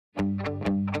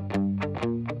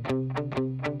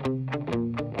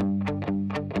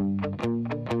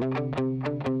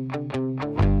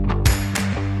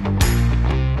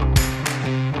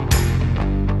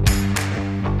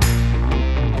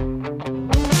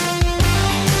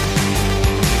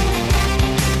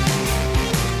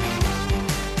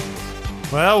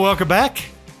Well, welcome back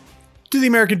to the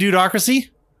American Dudocracy.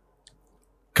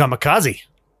 Kamikaze,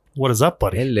 what is up,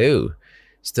 buddy? Hello.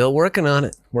 Still working on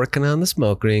it. Working on the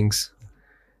smoke rings.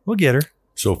 We'll get her.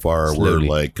 So far, Slowly. we're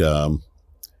like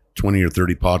 20 or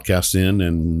 30 podcasts in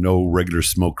and no regular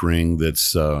smoke ring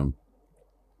that's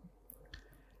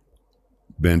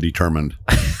been determined.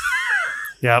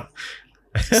 Yep.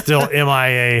 Still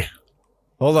MIA.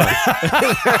 Hold on.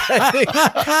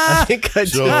 I think I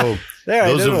So There,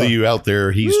 those of one. you out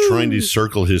there, he's trying to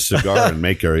circle his cigar and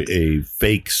make a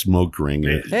fake smoke ring.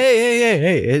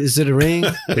 Hey. Is it a ring?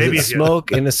 Is Maybe it if you-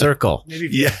 smoke in a circle? Maybe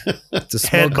if you Yeah, It's a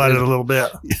smoke, headbutt it a little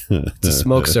bit. it's a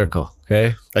smoke circle.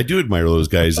 Okay. I do admire those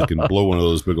guys that can blow one of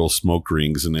those big old smoke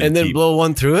rings and And then keep, blow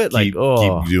one through it. Like, keep,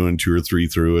 oh, keep doing 2 or 3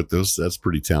 through it. That's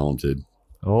pretty talented.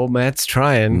 oh, Matt's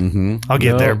trying. Mm-hmm. I'll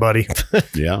get No. there, buddy.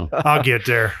 Yeah. I'll get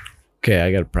there. Okay,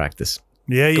 I got to practice.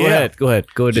 Yeah, Go yeah. ahead. Go ahead.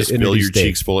 Go ahead. Just fill introduce your Dave.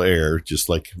 cheeks full of air, just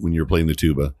like when you're playing the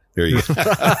tuba. There you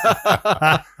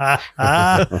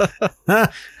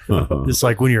go. Just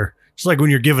like when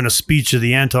you're giving a speech to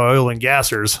the anti-oil and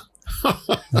gassers.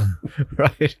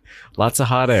 Right. Lots of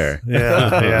hot air.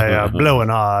 Yeah. Blowing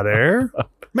hot air.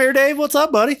 Mayor Dave, what's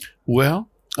up, buddy? Well,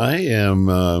 I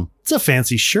am. It's a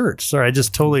fancy shirt. Sorry, I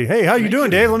just totally. Hey, how you doing,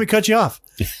 Dave? Let me cut you off.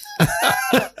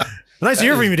 Nice to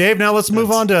hear from you, Dave. Now let's move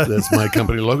on to. That's my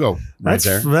company logo right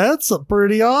there. That's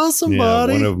pretty awesome, Yeah,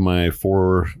 buddy. one of my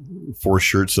four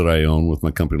shirts that I own with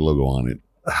my company logo on it.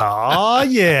 Oh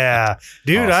yeah,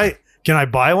 dude. Awesome. Can I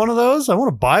buy one of those? I want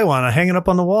to buy one. I hang it up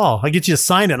on the wall. I get you to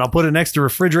sign it, and I'll put it next to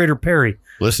Refrigerator Perry.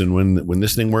 Listen, when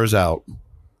this thing wears out,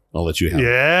 I'll let you have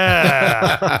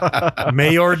Yeah,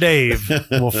 Mayor Dave.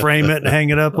 We'll frame it and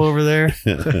hang it up over there.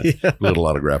 it. Little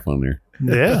autograph on there.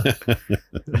 Yeah,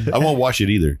 I won't wash it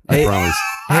either. Hey. I promise.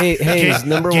 Hayes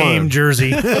number game one.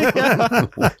 jersey.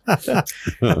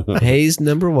 Hayes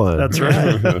number one. That's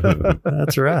right.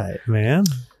 That's right, man.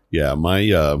 Yeah,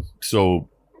 my so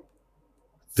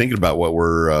thinking about what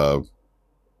we're going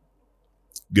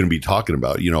to be talking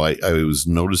about. You know, I was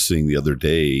noticing the other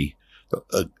day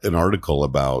an article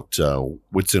about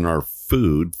what's in our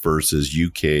food versus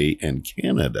UK and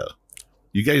Canada.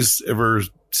 You guys ever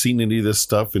seen any of this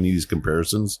stuff, any of these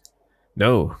comparisons?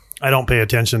 No. I don't pay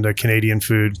attention to Canadian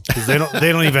food because they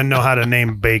don't even know how to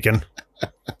name bacon.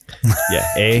 Yeah.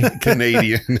 A.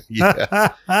 Canadian,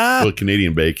 yeah. Well,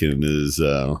 Canadian bacon is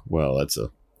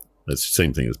that's the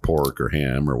same thing as pork or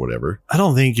ham or whatever. I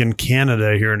don't think in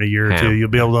Canada here in a year or two Ham. you'll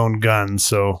be able to own guns,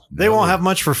 so they No. won't have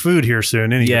much for food here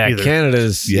soon. Either.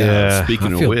 Canada's. Yeah, speaking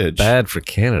I of feel which- bad for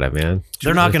Canada, man.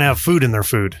 They're not going to have food in their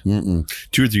food. Mm-mm.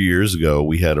 2 or 3 years ago,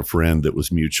 we had a friend that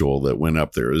was mutual that went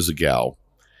up there. It was a gal.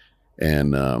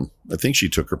 And I think she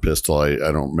took her pistol. I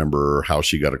don't remember how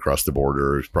she got across the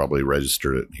border. Probably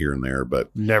registered it here and there. But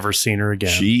Never seen her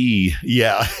again.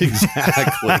 yeah,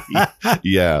 exactly.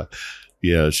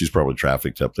 Yeah, she's probably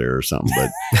trafficked up there or something. But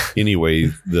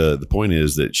anyway, the point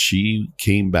is that she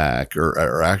came back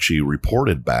or actually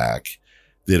reported back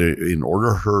that in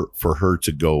order for her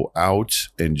to go out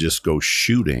and just go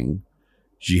shooting,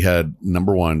 she had,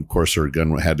 number one, of course, her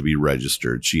gun had to be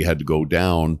registered. She had to go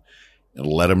down and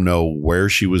let them know where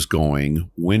she was going,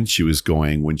 when she was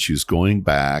going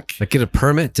back. Like get a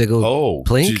permit to go Oh,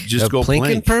 plink? just a go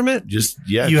plinking plink. permit? Just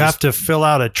you have to fill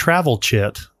out a travel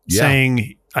chit Yeah.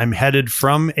 saying I'm headed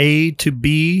from A to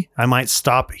B. I might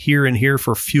stop here and here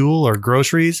for fuel or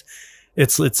groceries.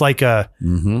 It's like a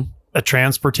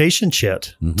transportation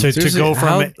chit Mhm. to Seriously, go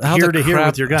from how here the to here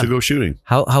crap with your to gun. go shooting.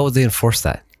 How would they enforce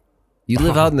that? You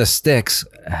live out in the sticks.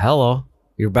 Hello.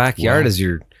 Your backyard Well, is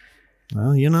your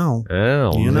Well, you know,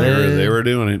 oh You know, man. They were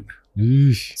doing it.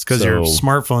 it's because your So-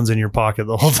 smartphone's in your pocket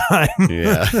the whole time.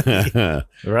 Yeah.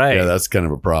 Right. Yeah, that's kind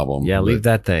of a problem. Yeah, leave But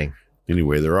that thing.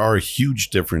 anyway, there are huge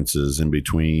differences in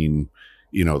between,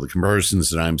 the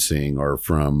comparisons that I'm seeing are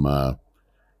from,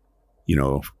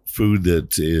 food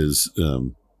that is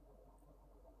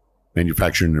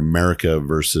manufactured in America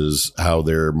versus how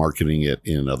they're marketing it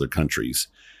in other countries.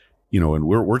 And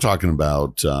we're talking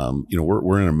about,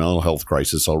 we're in a mental health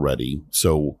crisis already.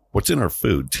 So what's in our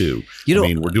food too?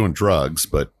 We're doing drugs,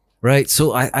 but Right.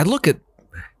 So I look at,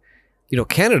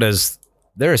 Canada's,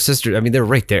 they're a sister. I mean, they're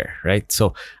right there. Right.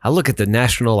 So I look at the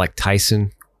national, like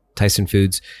Tyson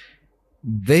Foods.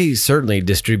 They certainly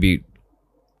distribute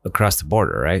across the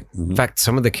border. Right. Mhm. In fact,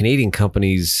 some of the Canadian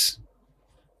companies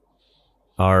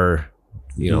are,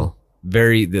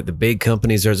 the big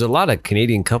companies. There's a lot of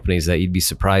Canadian companies that you'd be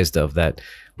surprised of that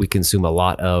we consume a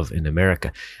lot of in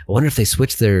America. I wonder if they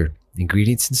switch their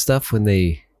ingredients and stuff when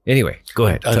they, anyway, go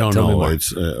ahead. I don't Tell me know. more.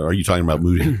 It's are you talking about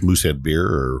Moosehead beer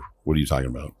or what are you talking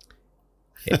about?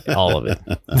 All of it.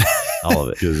 All of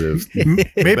it. Because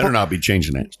Maple, better not be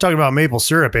changing it. talking about maple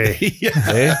syrup, eh?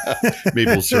 Yeah.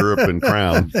 Maple syrup and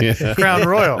Crown. Yeah. Crown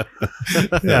Royal.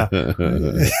 Yeah.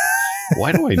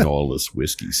 Why do I know all this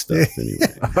whiskey stuff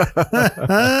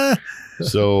anyway?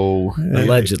 So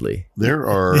Allegedly. there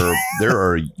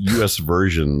are U.S.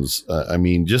 versions. I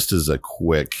mean, just as a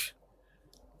quick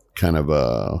kind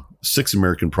of 6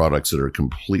 American products that are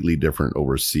completely different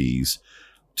overseas.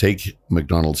 Take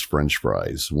McDonald's French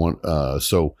fries.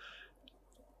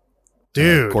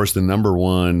 Dude. Of course, the number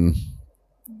one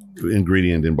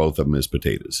ingredient in both of them is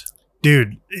potatoes.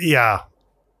 Dude, yeah.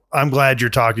 I'm glad you're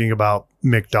talking about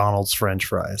McDonald's French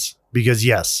fries because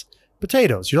yes,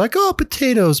 potatoes. You're like, oh,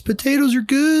 potatoes. Potatoes are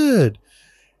good.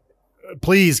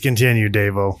 Please continue,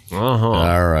 Davo. Uh-huh.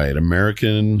 All right.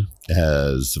 American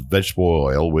has vegetable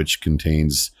oil, which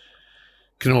contains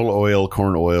canola oil,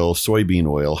 corn oil, soybean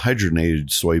oil, hydrogenated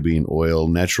soybean oil,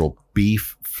 natural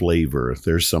beef flavor.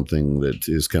 There's something that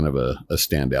is kind of a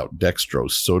standout.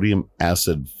 Dextrose, sodium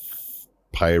acid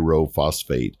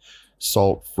pyrophosphate,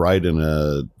 salt fried in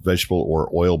a vegetable or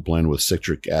oil blend with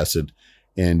citric acid,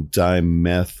 and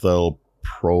dimethyl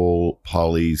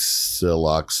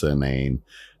polysiloxanane.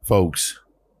 Folks,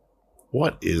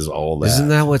 what is all that? Isn't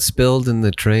that what spilled in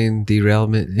the train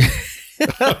derailment?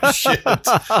 Oh, shit.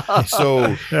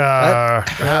 So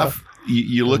half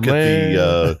you look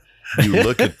at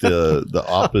the the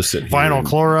opposite here. Vinyl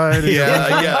chloride.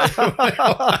 Yeah.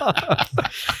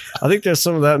 I think there's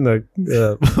some of that in the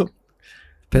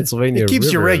Pennsylvania. It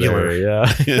keeps you River regular. there,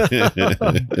 yeah.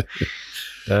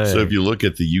 So if you look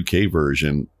at the UK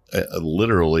version,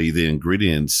 literally the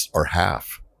ingredients are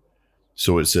half.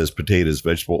 So it says potatoes,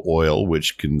 vegetable oil,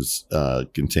 which contains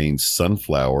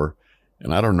sunflower.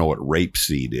 And I don't know what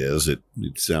rapeseed is. It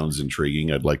sounds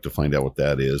intriguing. I'd like to find out what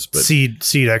that is. But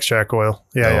seed extract oil.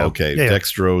 Yeah. Okay. Yeah.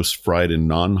 Dextrose, fried in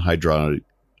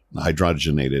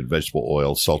non-hydrogenated vegetable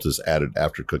oil. Salt is added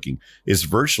after cooking. It's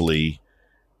virtually,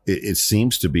 it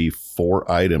seems to be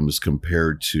 4 items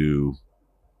compared to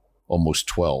almost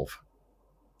 12.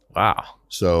 Wow.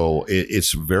 So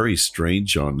it's very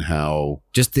strange on how.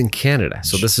 Just in Canada.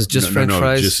 So this is just French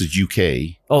fries? Just as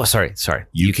UK. Oh, sorry.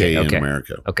 UK and okay.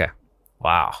 America. Okay.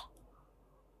 Wow.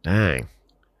 Dang.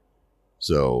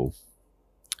 So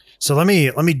let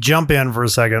me jump in for a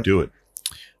second. do it.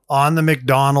 On the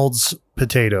McDonald's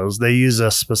potatoes, they use a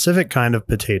specific kind of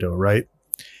potato, right?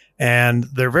 And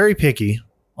they're very picky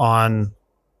on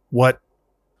what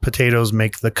potatoes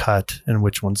make the cut and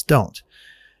which ones don't.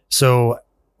 So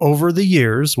over the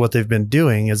years, what they've been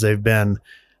doing is they've been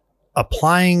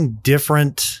applying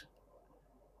different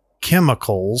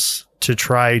chemicals to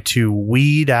try to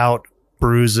weed out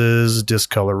bruises,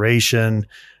 discoloration,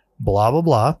 blah, blah,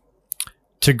 blah,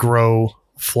 to grow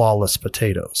flawless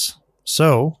potatoes.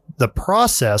 So the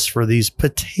process for these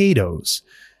potatoes,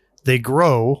 they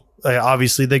grow,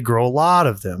 obviously they grow a lot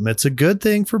of them. It's a good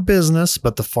thing for business,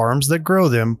 but the farms that grow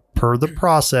them per the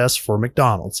process for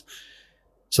McDonald's.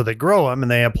 So they grow them and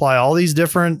they apply all these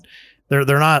different,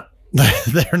 they're not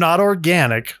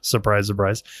organic. Surprise,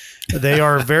 surprise. They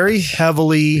are very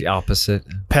heavily The opposite.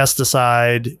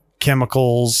 pesticide,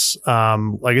 chemicals.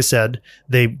 Like I said,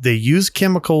 they use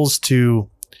chemicals to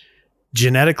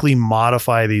genetically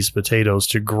modify these potatoes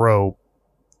to grow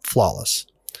flawless.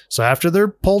 So after they're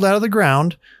pulled out of the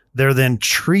ground, they're then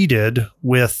treated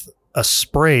with a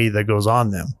spray that goes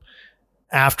on them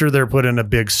after they're put in a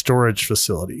big storage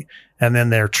facility. And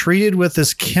then they're treated with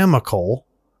this chemical,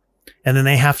 and then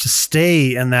they have to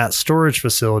stay in that storage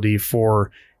facility for,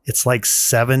 it's like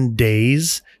 7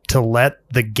 days to let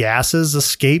the gases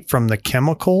escape from the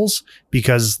chemicals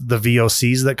because the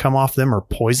VOCs that come off them are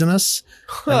poisonous.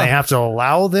 And they have to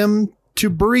allow them to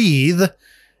breathe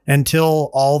until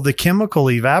all the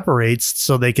chemical evaporates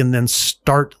so they can then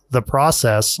start the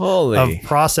process of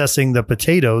processing the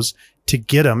potatoes to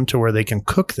get them to where they can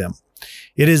cook them.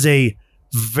 It is a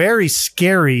very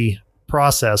scary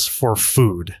process for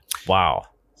food. Wow.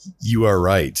 You are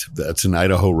right. That's an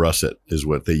Idaho russet is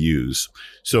what they use.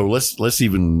 So let's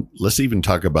even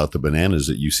talk about the bananas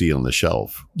that you see on the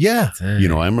shelf. Yeah. You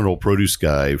know, I'm an old produce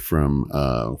guy from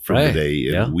the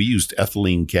day, and we used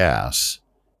ethylene gas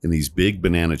in these big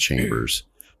banana chambers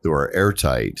that are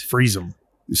airtight. Freeze them.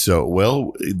 So,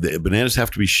 well, the bananas have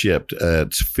to be shipped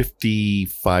at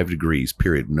 55 degrees,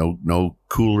 period. No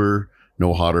cooler,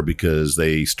 no hotter, because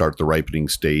they start the ripening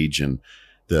stage, and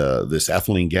this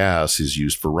ethylene gas is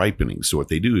used for ripening. So what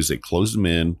they do is they close them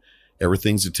in,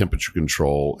 everything's at temperature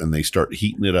control, and they start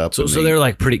heating it up. So they're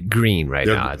like pretty green right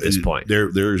now at this point.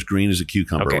 They're as green as a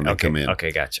cucumber when they come in.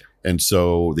 Okay, gotcha. And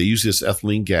so they use this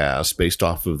ethylene gas based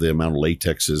off of the amount of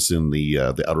latex is in the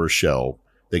outer shell.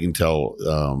 They can tell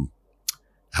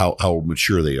how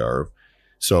mature they are.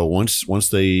 So once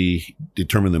they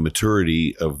determine the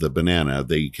maturity of the banana,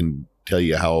 they can tell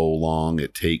you how long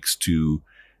it takes to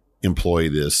employ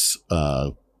this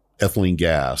ethylene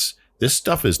gas. This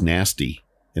stuff is nasty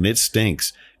and it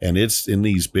stinks, and it's in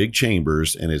these big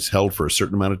chambers and it's held for a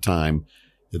certain amount of time.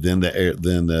 Then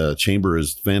the chamber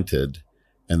is vented,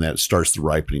 and that starts the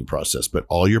ripening process. But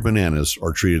all your bananas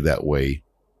are treated that way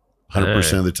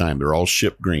 100% of the time. They're all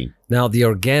shipped green. Now, the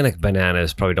organic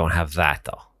bananas probably don't have that,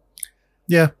 though.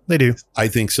 Yeah, they do. I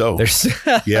think so. There's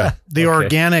Yeah. The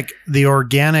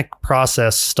organic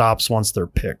process stops once they're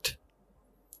picked.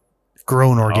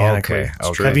 Grown organically.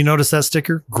 Okay. Have you noticed that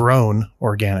sticker? Grown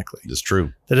organically. It's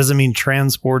true. That doesn't mean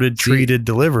transported, treated,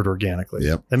 delivered organically.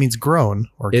 Yep. That means grown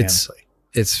organically.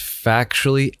 It's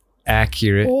factually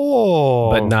accurate,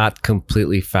 Oh, but not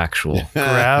completely factual.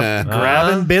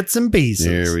 grabbing bits and pieces.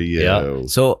 There we go. Yep.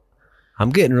 So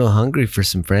I'm getting real hungry for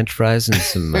some French fries and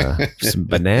some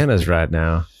bananas right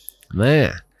now,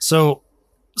 man. So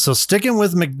sticking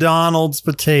with McDonald's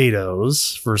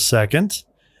potatoes for a second,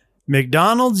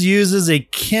 McDonald's uses a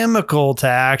chemical to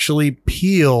actually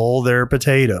peel their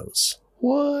potatoes.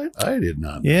 What? I did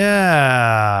not know.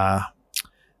 Yeah.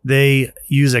 They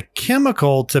use a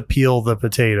chemical to peel the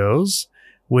potatoes,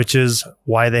 which is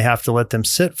why they have to let them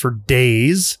sit for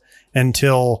days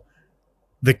until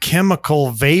the chemical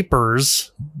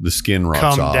vapors The skin rots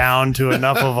come off. down to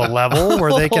enough of a level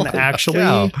where they can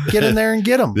actually get in there and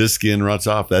get them. The skin rots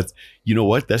off. That's, you know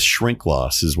what? That's shrink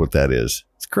loss is what that is.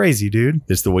 It's crazy, dude.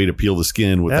 It's the way to peel the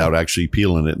skin without actually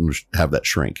peeling it and have that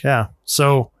shrink. Yeah.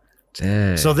 So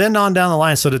Dang. then on down the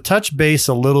line. So to touch base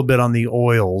a little bit on the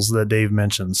oils that Dave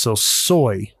mentioned. So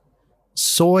soy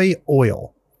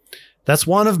oil. That's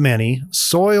one of many.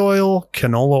 Soy oil,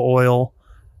 canola oil,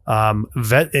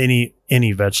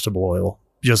 any vegetable oil,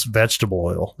 just vegetable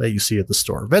oil that you see at the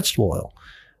store. Vegetable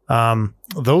oil.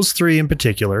 Those three in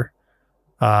particular,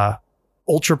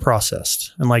 ultra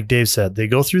processed. And like Dave said, they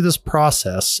go through this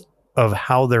process of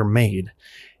how they're made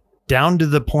down to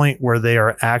the point where they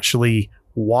are actually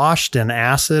washed in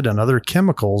acid and other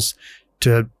chemicals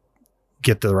to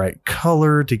get the right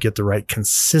color, to get the right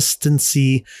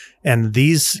consistency. And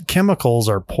these chemicals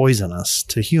are poisonous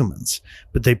to humans,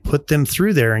 but they put them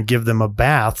through there and give them a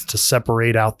bath to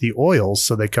separate out the oils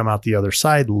so they come out the other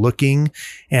side looking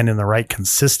and in the right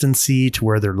consistency to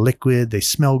where they're liquid, they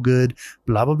smell good,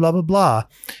 blah, blah, blah, blah, blah.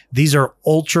 These are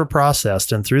ultra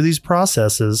processed. And through these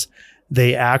processes,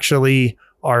 they actually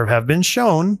have been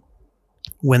shown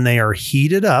when they are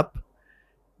heated up,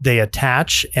 they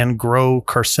attach and grow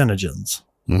carcinogens.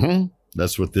 Mm-hmm.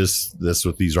 That's what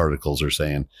these articles are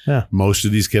saying. Yeah. Most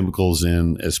of these chemicals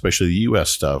in, especially the U.S.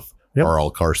 stuff, Yep. are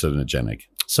all carcinogenic.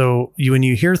 So when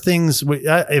you hear things,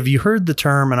 have you heard the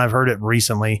term, and I've heard it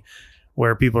recently,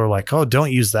 where people are like, oh,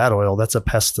 don't use that oil. That's a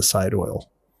pesticide oil.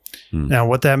 Now,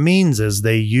 what that means is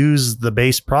they use the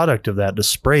base product of that to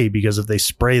spray, because if they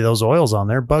spray those oils on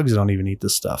there, bugs don't even eat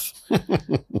this stuff.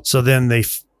 So then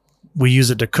we use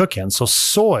it to cook in. So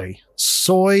soy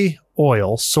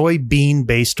oil, soybean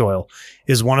based oil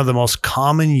is one of the most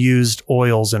common used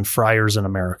oils in fryers in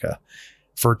America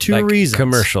for two reasons.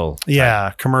 Commercial.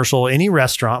 Yeah. Commercial, any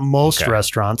restaurant, most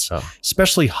restaurants, Oh.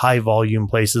 especially high volume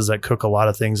places that cook a lot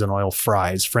of things in oil,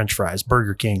 fries, French fries,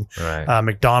 Burger King, Right.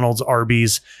 McDonald's,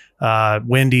 Arby's,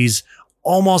 Wendy's,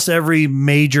 almost every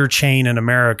major chain in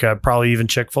America, probably even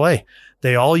Chick-fil-A.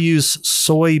 They all use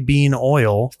soybean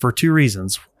oil for two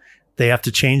reasons. They have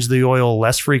to change the oil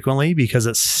less frequently because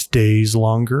it stays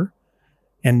longer,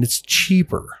 and it's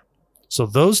cheaper. So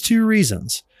those two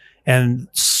reasons. And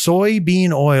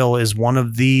soybean oil is one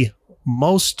of the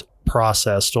most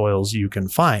processed oils you can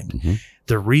find. Mm-hmm.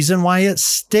 The reason why it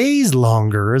stays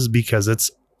longer is because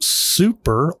it's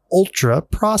super ultra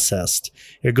processed.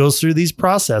 It goes through these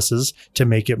processes to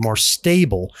make it more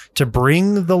stable, to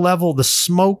bring the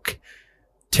smoke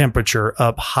temperature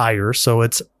up higher so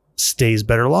it stays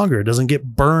better longer. It doesn't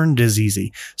get burned as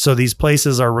easy. So these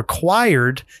places are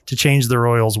required to change their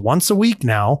oils once a week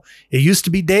now. It used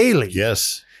to be daily.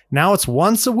 Yes. Now it's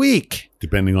once a week,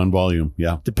 Depending on volume.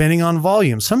 Yeah. depending on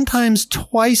volume, sometimes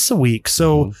twice a week.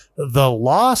 So the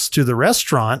loss to the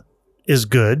restaurant is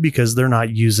good because they're not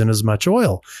using as much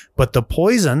oil, but the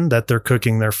poison that they're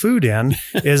cooking their food in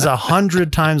is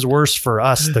 100 times worse for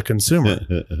us, the consumer.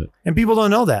 And people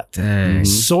don't know that. Dang.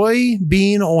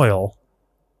 Soybean oil.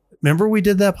 Remember we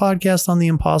did that podcast on the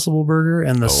Impossible Burger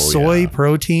and the soy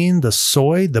protein,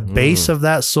 the base of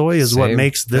that soy is what Same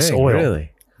makes this thing, oil.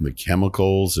 Really? The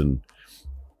chemicals and,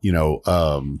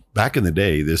 back in the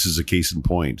day, this is a case in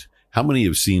point. How many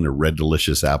have seen a Red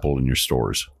Delicious apple in your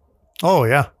stores? Oh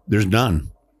yeah. There's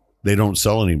none. They don't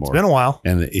sell anymore. It's been a while.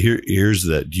 And here's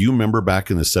the. Do you remember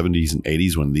back in the 70s and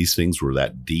 80s when these things were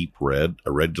that deep red?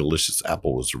 A red delicious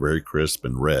apple was very crisp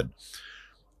and red.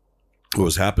 What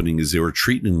was happening is they were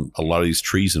treating a lot of these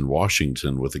trees in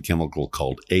Washington with a chemical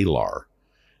called Alar.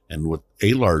 And what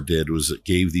Alar did was it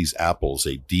gave these apples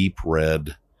a deep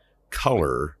red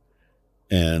color.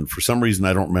 And for some reason,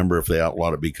 I don't remember if they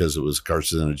outlawed it because it was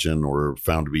carcinogen or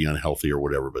found to be unhealthy or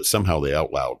whatever, but somehow they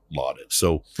outlawed it.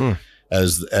 So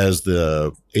as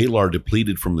the Alar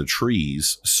depleted from the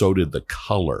trees, so did the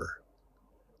color.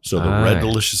 So the red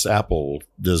delicious apple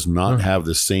does not have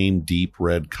the same deep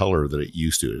red color that it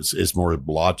used to. It's more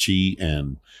blotchy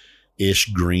and ish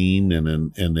green, and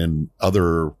then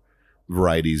other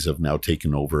varieties have now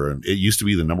taken over. And it used to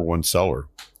be the number one seller.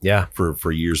 Yeah.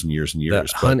 For years and years and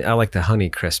years. Honey, I like the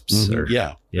honey crisps.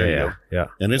 Yeah. Yeah.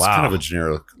 And it's kind of a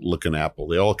generic looking apple.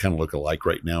 They all kind of look alike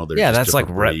right now. They're just that's like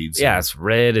different red. breeds. Yeah, it's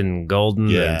red and golden.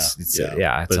 Yeah, It's But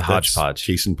a that's hodgepodge.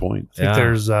 Case in point. I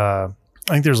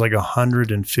think there's like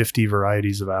 150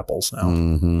 varieties of apples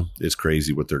now. It's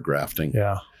crazy what they're grafting.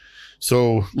 Yeah.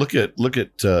 So look at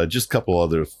just a couple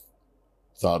other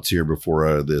thoughts here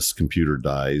before this computer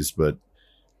dies. But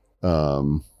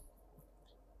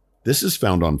this is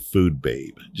found on Food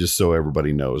Babe, just so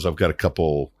everybody knows. I've got a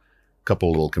couple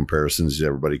little comparisons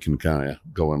everybody can kind of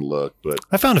go and look. But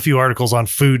I found a few articles on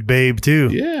Food Babe too.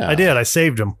 Yeah, I did. I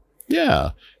saved them.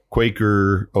 Yeah.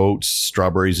 Quaker oats,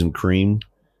 strawberries and cream.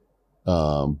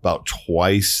 About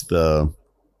twice the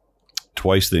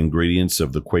ingredients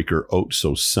of the Quaker oat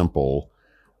So Simple,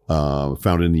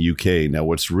 found in the UK. Now,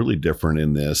 what's really different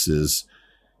in this is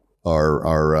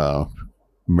our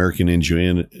American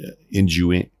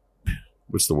ingenuity.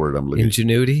 What's the word I'm looking?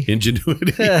 Ingenuity.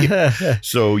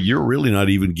 So you're really not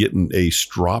even getting a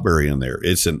strawberry in there.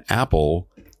 It's an apple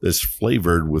that's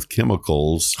flavored with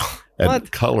chemicals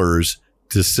and colors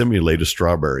to simulate a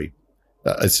strawberry.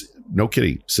 It's no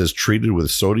kidding. It says treated with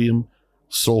sodium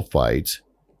sulfite,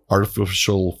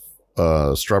 artificial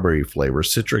strawberry flavor,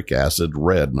 citric acid,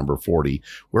 red, number 40.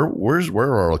 Where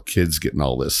are our kids getting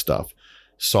all this stuff?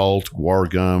 Salt, guar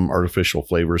gum, artificial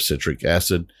flavor, citric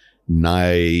acid,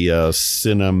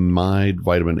 niacinamide,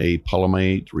 vitamin A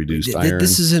palmate, reduced iron.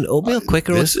 This is an oatmeal,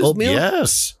 Quaker oatmeal?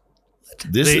 Yes.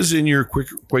 This is in your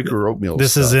Quaker oatmeal.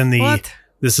 This stuff. is in the What?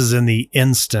 This is in the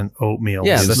instant oatmeal.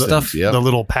 Yeah, the Instant, stuff. yep. The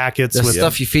little packets The with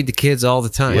stuff you feed the kids all the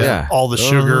time. Yeah. Yeah. all the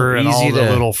sugar and all easy the to-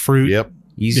 little fruit. Yep.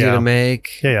 Easy Yeah. to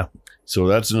make. Yeah. So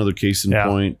that's another case in Yeah.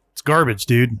 point. It's garbage,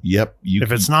 dude. Yep.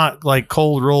 If it's not like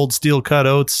cold rolled steel cut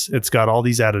oats, it's got all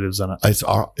these additives in it.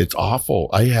 it's awful.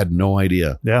 I had no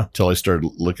idea Yeah. until I started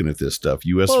looking at this stuff.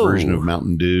 U.S. Whoa. version of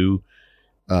Mountain Dew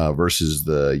versus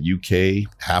the UK,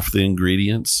 half the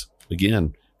ingredients.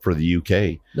 Again, for the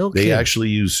UK, No they kidding. actually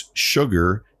use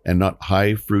sugar and not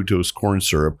high fructose corn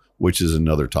syrup, which is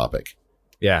another topic.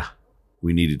 Yeah.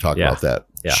 We need to talk Yeah. about that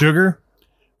Yeah. Sugar,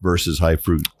 versus high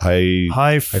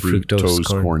high fructose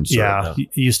corn syrup. yeah, it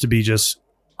used to be just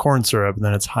corn syrup, and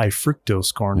then it's high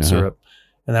fructose corn Uh-huh. syrup,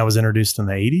 and that was introduced in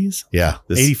the 80s, Yeah.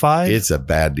 85. It's a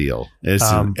bad deal.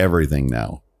 It's in everything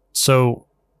now. So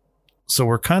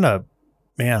we're kind of,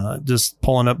 just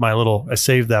pulling up I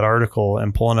saved that article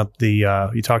and pulling up the,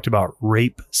 you talked about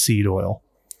rapeseed oil.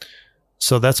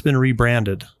 So that's been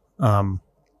rebranded.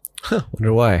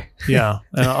 Wonder why. Yeah.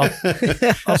 And I'll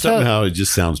Somehow it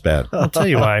just sounds bad. I'll tell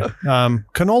you why.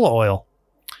 Canola oil.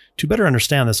 To better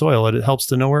understand this oil, it helps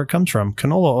to know where it comes from.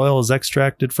 Canola oil is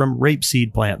extracted from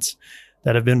rapeseed plants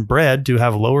that have been bred to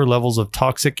have lower levels of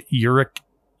toxic uric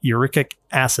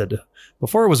acid.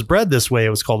 Before it was bred this way,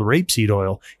 it was called rapeseed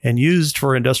oil and used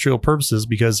for industrial purposes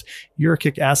because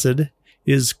uric acid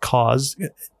caused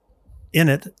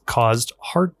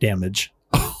heart damage.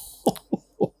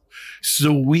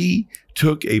 So we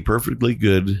took a perfectly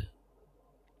good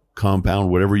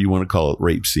compound, whatever you want to call it,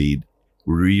 rapeseed,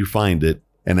 refined it,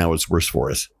 and now it's worse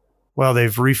for us. Well,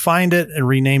 they've refined it and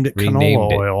renamed it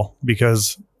canola oil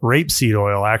because rapeseed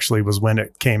oil actually was when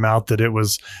it came out that it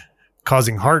was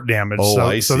causing heart damage. Oh,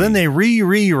 I So see. then they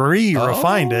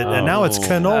refined it, and now it's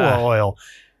canola oil.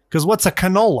 Because what's a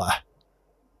canola?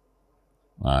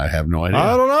 I have no idea.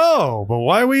 I don't know, but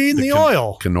why are we eating the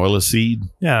oil? Canola seed.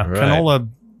 Yeah, Right. canola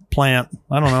plant.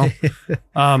 I don't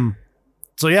know.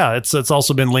 So yeah, it's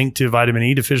also been linked to vitamin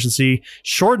E deficiency,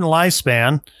 shortened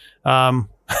lifespan.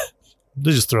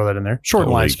 They just throw that in there.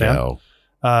 Shortened Holy lifespan.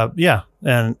 cow. Yeah,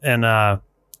 and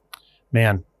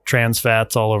trans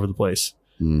fats all over the place.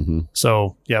 Mm-hmm.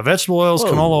 So yeah, vegetable oils,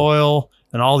 Whoa. canola oil,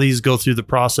 and all these go through the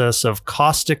process of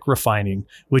caustic refining,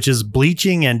 which is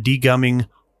bleaching and degumming,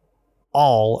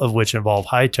 all of which involve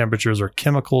high temperatures or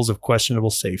chemicals of questionable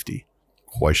safety.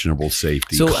 questionable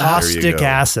safety. So There you Caustic go.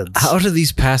 acids. How do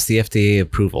these pass the FDA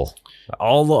approval?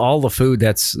 All the food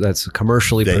that's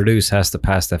commercially They- produced has to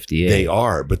pass the FDA. They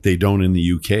are, but they don't in the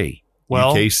UK.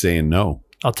 Well- UK's saying no.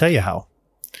 I'll tell you how.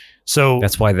 So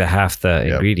That's why they have the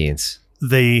Yep. ingredients.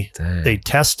 they Dang.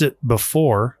 test it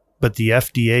before, but the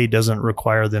FDA doesn't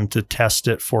require them to test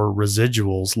it for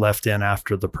residuals left in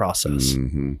after the process.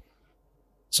 Mhm.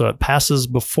 So it passes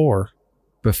before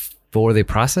Before they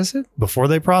process it,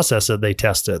 they process it. They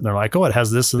test it, and they're like, "Oh, it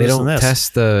has this and they this don't and this."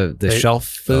 test the They- shelf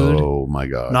food. Oh my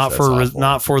gosh. not that's for awful.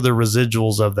 not for the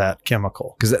residuals of that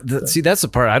chemical. Because see, that's the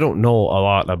part I don't know a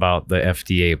lot about the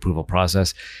FDA approval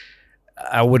process.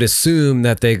 I would assume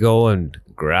that they go and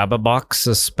grab a box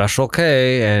of Special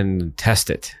K and test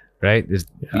it, right?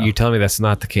 Yeah. You tell me that's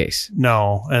not the case.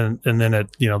 No, and then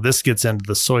it this gets into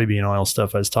the soybean oil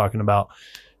stuff I was talking about.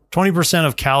 20%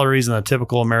 of calories in a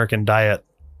typical American diet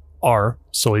are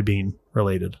soybean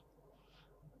related.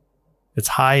 It's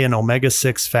high in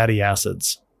omega-6 fatty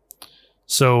acids.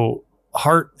 So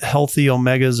heart healthy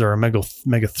omegas are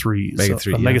omega-3s. Omega-3,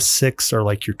 yeah. Omega-6 are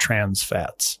like your trans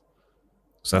fats,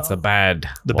 So that's the bad.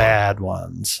 the one. bad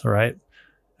ones, right?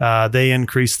 They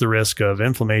increase the risk of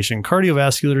inflammation,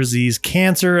 cardiovascular disease,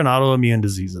 cancer, and autoimmune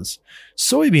diseases.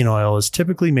 Soybean oil is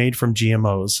typically made from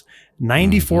GMOs.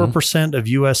 94% of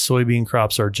U.S. soybean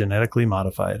crops are genetically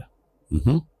modified.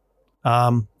 Mhm.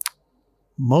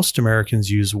 Most Americans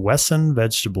use Wesson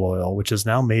vegetable oil, which is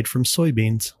now made from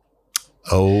soybeans.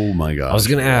 Oh my gosh. I was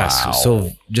going to ask. Wow.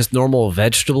 So just normal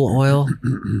vegetable oil?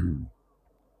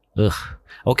 Ugh.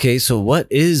 Okay, so what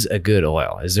is a good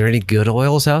oil? Is there any good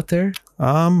oils out there?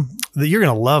 You're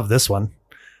going to love this one.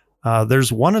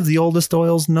 There's one of the oldest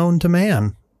oils known to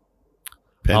man.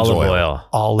 Pennzoil. Olive oil.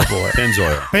 Olive oil.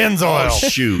 Pennzoil. Pennzoil. Oh,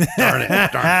 shoot. Darn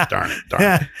it. Darn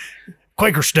it.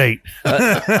 Quaker State.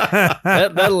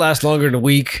 That'll last longer than a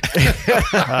week.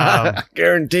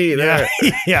 Guarantee Yeah. that.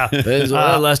 Yeah.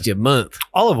 That'll last you a month.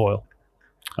 Olive oil.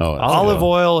 Oh, Olive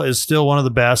oil is still one of the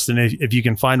best. And if you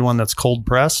can find one that's cold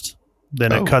pressed,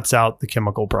 then Oh. it cuts out the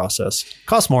chemical process.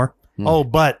 Costs more. Hmm. Oh,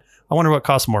 but I wonder what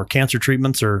costs more, cancer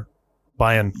treatments or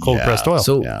buying cold pressed Yeah. oil.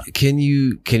 So Yeah. can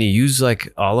you use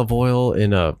like olive oil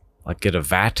in get a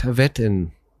vat of it?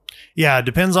 And yeah, it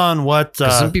depends on what.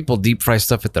 'cause some people deep fry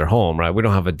stuff at their home, right? We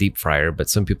don't have a deep fryer, but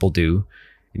some people do.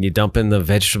 And you dump in the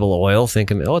vegetable oil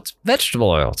thinking, oh, it's vegetable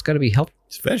oil. It's got to be healthy.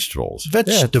 It's vegetables.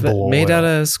 vegetable made oil. out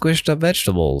of squished up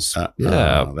vegetables.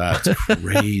 That's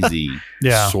crazy.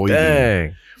 Yeah. Soybean.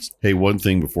 Dang. Hey, one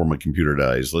thing before my computer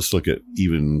dies, let's look at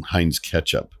even Heinz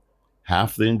ketchup.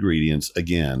 Half the ingredients,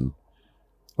 again.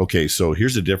 Okay, so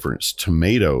here's the difference.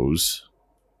 Tomatoes,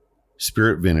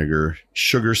 spirit vinegar,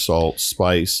 sugar, salt,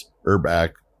 spice, herb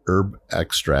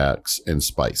extracts, and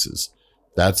spices.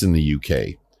 That's in the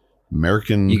UK.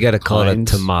 American. You got to call it a Heinz-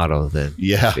 tomato then.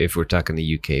 Yeah. If we're talking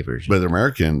the UK version. But the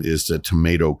American is the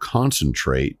tomato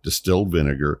concentrate, distilled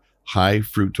vinegar, high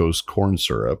fructose corn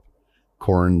syrup,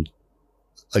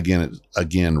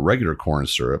 again, regular corn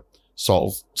syrup,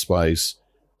 salt, spice,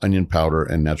 onion powder,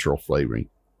 and natural flavoring.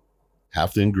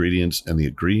 Half the ingredients and the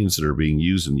ingredients that are being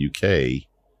used in the UK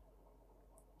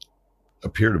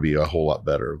appear to be a whole lot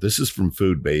better. This is from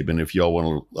Food Babe, and if y'all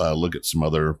want to look at some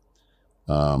other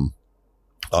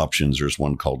options, there's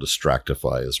one called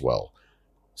Distractify as well.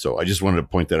 So I just wanted to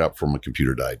point that out before my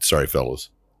computer died. Sorry, fellas.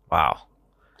 Wow.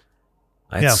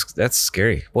 That's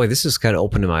scary. Boy, this is kind of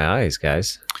opening my eyes,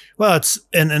 guys. Well, it's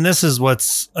and this is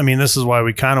this is why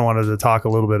we kind of wanted to talk a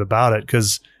little bit about it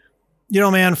because,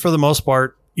 man, for the most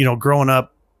part, growing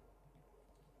up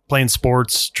playing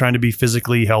sports, trying to be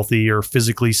physically healthy or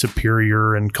physically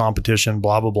superior in competition,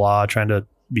 blah, blah, blah, trying to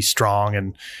be strong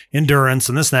and endurance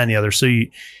and this, that, and the other. So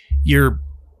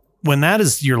when that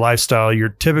is your lifestyle, you're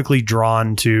typically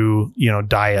drawn to,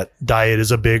 diet. Diet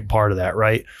is a big part of that,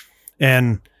 right?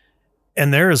 And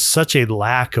there is such a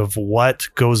lack of what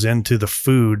goes into the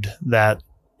food that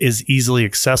is easily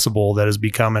accessible that has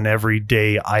become an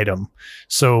everyday item.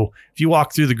 So if you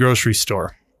walk through the grocery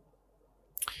store,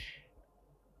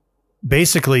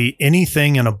 basically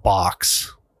anything in a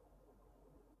box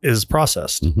is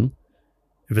processed. Mm-hmm.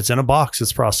 If it's in a box,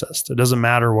 it's processed. It doesn't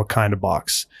matter what kind of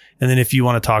box. And then if you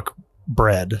want to talk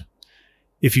bread,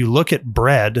 if you look at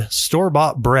bread,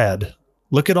 store-bought bread,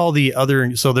 look at all the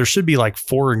other. So there should be like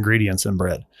 4 ingredients in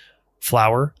bread: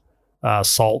 flour,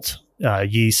 salt,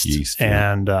 yeast,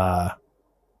 and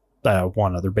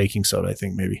one other, baking soda, I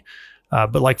think maybe.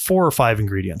 But like 4 or 5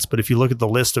 ingredients. But if you look at the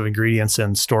list of ingredients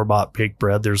in store-bought baked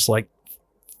bread, there's like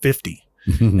 50.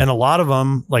 And a lot of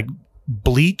them, like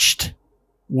bleached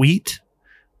wheat,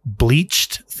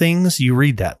 bleached things, you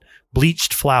read that.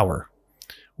 Bleached flour.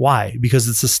 Why? Because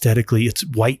it's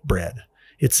white bread.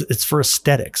 It's for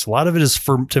aesthetics. A lot of it is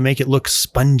to make it look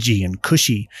spongy and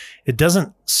cushy. It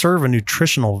doesn't serve a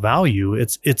nutritional value.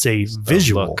 It's a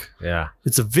visual. Look. Yeah.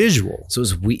 It's a visual. So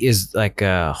is like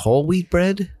whole wheat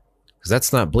bread? Because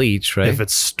that's not bleach, right? If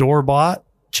it's store bought,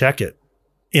 check it.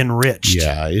 Enriched.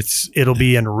 Yeah, It'll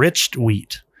be enriched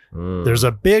wheat. There's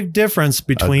a big difference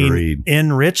between Agreed.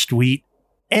 enriched wheat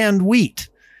and wheat.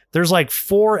 There's like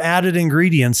 4 added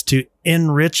ingredients to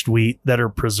enriched wheat that are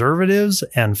preservatives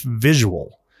and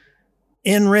visual.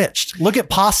 Enriched. Look at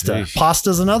pasta. Eesh.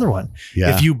 Pasta's another one.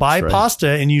 Yeah, If you buy that's right. pasta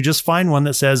and you just find one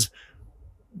that says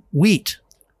wheat,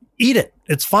 eat it.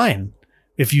 It's fine.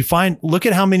 If you look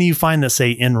at how many you find that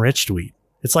say enriched wheat.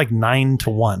 It's like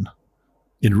 9-1.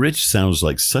 Enriched sounds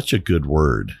like such a good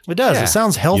word. It does. Yeah. It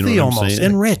sounds healthy You know what I'm almost.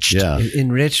 saying? Enriched. Yeah.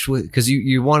 Enriched with, because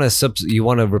you want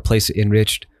to replace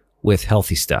enriched with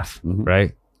healthy stuff, Mhm.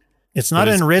 right? It's not But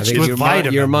it's- enriched I think with your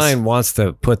vitamins. Your mind wants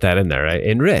to put that in there, right?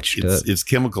 Enriched. It's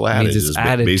chemical means added it's is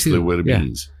added basically to. what it Yeah.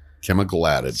 means. Chemical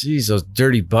added. Jeez, those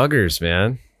dirty buggers,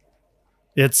 man.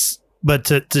 But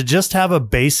to just have a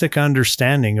basic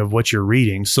understanding of what you're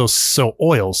reading. So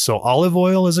oils. So olive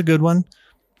oil is a good one.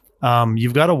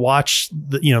 You've got to watch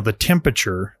the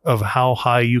temperature of how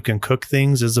high you can cook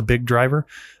things is a big driver.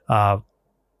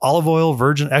 Olive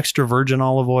oil, extra virgin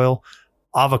olive oil,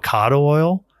 avocado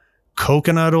oil,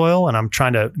 coconut oil, and I'm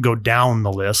trying to go down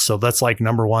the list. So that's like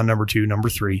number 1, number 2, number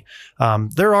 3.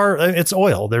 It's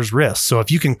oil. There's risks. So if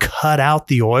you can cut out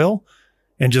the oil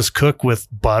and just cook with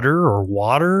butter or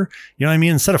water, you know what I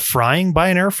mean? Instead of frying, buy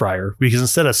an air fryer, because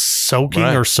instead of soaking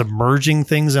Right. or submerging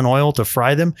things in oil to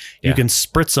fry them, you Yeah. can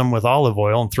spritz them with olive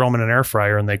oil and throw them in an air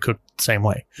fryer and they cook the same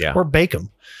way. Yeah. Or bake them.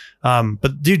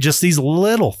 But dude, just these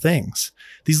little things.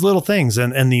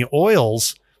 And the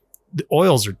oils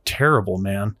are terrible,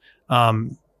 man.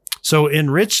 So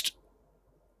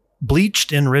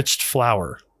bleached enriched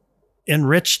flour.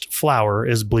 Enriched flour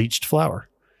is bleached flour.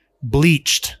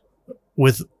 Bleached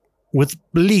with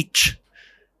bleach.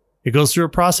 It goes through a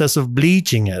process of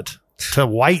bleaching it to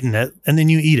whiten it, and then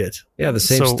you eat it. Yeah, the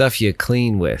same So- stuff you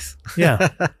clean with. Yeah.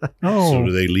 So Oh,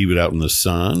 do they leave it out in the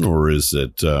sun, or is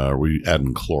it are we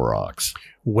adding Clorox?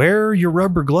 wear your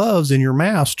rubber gloves and your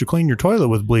mask to clean your toilet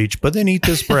with bleach, but then eat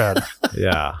this bread.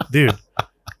 Yeah. Dude,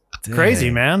 crazy,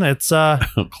 Dang. man. It's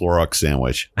Clorox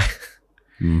sandwich.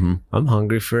 Mm-hmm. I'm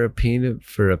hungry for a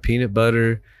peanut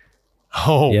butter.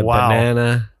 oh Yeah, wow.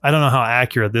 banana. I don't know how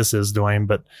accurate this is, Dwayne,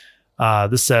 but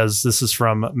this is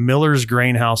from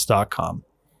millersgrainhouse.com.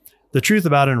 The truth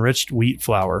about enriched wheat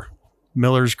flour. From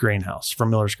Miller's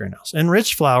Grainhouse.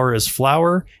 Enriched flour is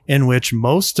flour in which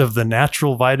most of the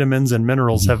natural vitamins and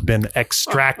minerals have been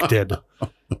extracted.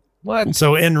 What?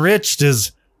 So enriched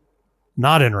is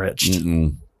not enriched.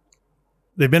 Mm-mm.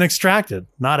 They've been extracted,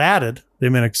 not added.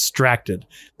 They've been extracted.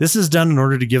 This is done in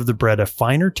order to give the bread a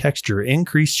finer texture,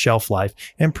 increase shelf life,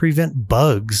 and prevent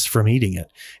bugs from eating it.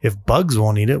 If bugs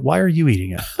won't eat it, why are you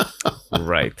eating it?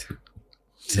 Right.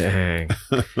 Dang.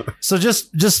 So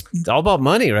just It's all about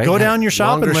money, right? go down your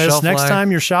shopping Longer list shelf next life.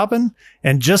 time you're shopping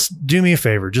and just do me a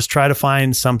favor. Just try to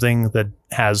find something that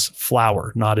has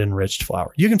flour, not enriched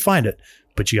flour. You can find it,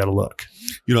 but you got to look.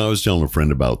 You know, I was telling a friend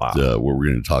about Wow. what we're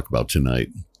going to talk about tonight,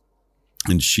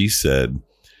 and she said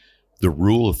the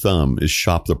rule of thumb is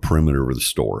shop the perimeter of the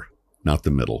store, not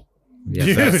the middle. Yeah,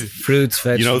 Dude. that's fruits,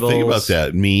 vegetables. Think about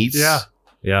that. Meats, Yeah.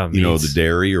 Yeah. the meats.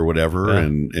 dairy or whatever, Yeah.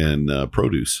 and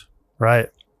produce. Right.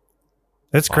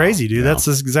 That's Wow. crazy, dude. Yeah. That's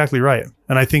exactly right.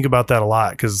 And I think about that a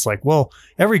lot because it's like, well,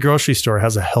 every grocery store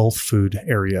has a health food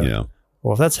area. Yeah.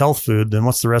 Well, if that's health food, then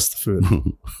what's the rest of the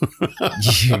food?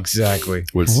 Yeah, exactly.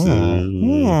 What's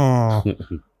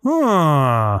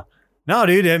No,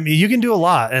 dude. I mean, you can do a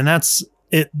lot, and that's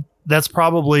it. That's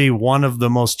probably one of the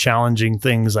most challenging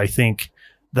things I think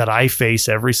that I face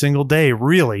every single day.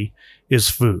 Really, is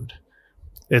food.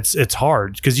 It's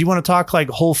hard because you want to talk like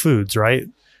whole foods, right?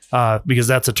 Because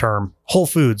that's a term. Whole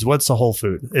foods. What's a whole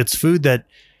food? It's food that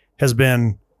has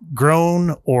been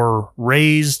grown or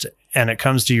raised and it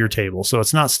comes to your table. So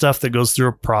it's not stuff that goes through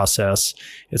a process.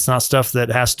 It's not stuff that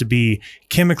has to be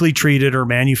chemically treated or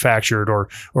manufactured or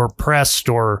pressed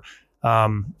or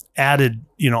added,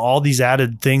 all these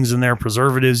added things in there,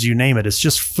 preservatives, you name it. It's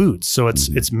just food. So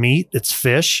it's meat, it's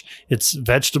fish, it's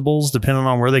vegetables, depending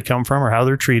on where they come from or how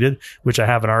they're treated, which I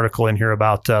have an article in here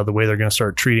about the way they're going to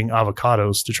start treating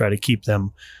avocados to try to keep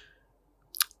them.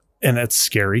 And it's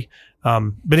scary.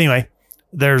 But anyway,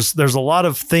 there's a lot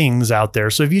of things out there.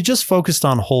 So if you just focused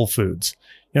on whole foods,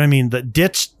 you know what I mean? The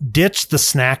ditch the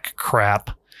snack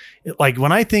crap. Like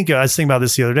when I was thinking about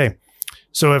this the other day.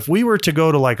 So if we were to go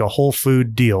to like a whole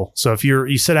food deal, so if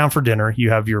you sit down for dinner, you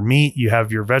have your meat, you have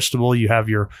your vegetable, you have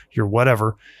your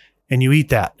whatever, and you eat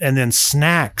that. And then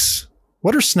snacks.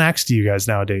 What are snacks to you guys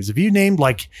nowadays? If you named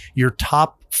like your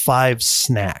top 5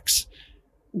 snacks,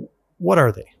 what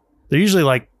are they? They're usually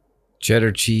like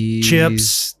cheddar cheese,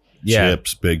 chips,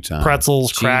 Chips, big time.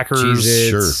 pretzels, crackers,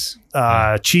 Cheez-Its.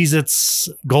 Cheez-Its,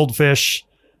 goldfish.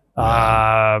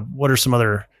 What are some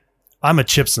other? I'm a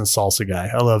chips and salsa guy.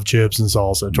 I love chips and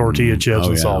salsa, tortilla chips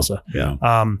and salsa. Yeah.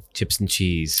 Chips and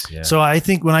cheese. Yeah. So I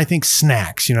think when I think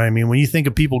snacks, you know what I mean? When you think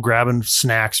of people grabbing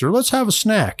snacks or let's have a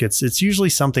snack, it's usually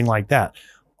something like that.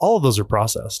 All of those are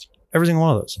processed. Every single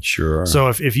one of those. Sure. So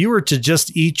if you were to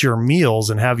just eat your meals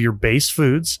and have your base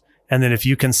foods, and then if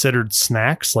you considered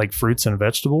snacks like fruits and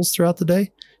vegetables throughout the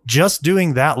day, just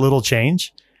doing that little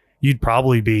change, you'd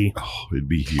probably be it'd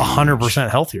be huge. 100%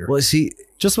 healthier. well, see,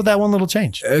 Just with that one little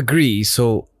change. agree.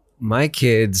 So my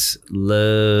kids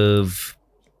love.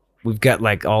 We've got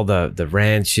like all the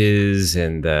ranches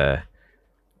and the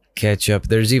ketchup.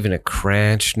 There's even a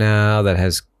Cranch now that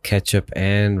has ketchup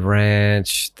and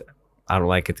ranch. I don't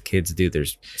like it. The kids do.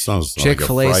 There's Sounds like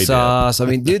Chick-fil-A fried sauce. I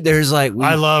mean, dude, there's like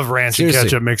I love ranch and seriously.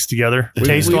 ketchup mixed together. We've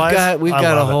Taste-wise, got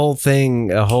I a love it. whole thing,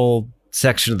 a whole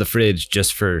section of the fridge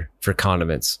just for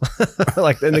condiments.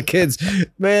 Like, and the kids,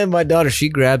 man, my daughter, she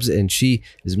grabs it and she,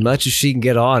 as much as she can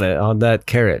get on it, on that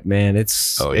carrot, man, it's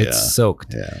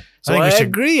soaked. Yeah. So I think I we should-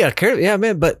 agree. A carrot, yeah,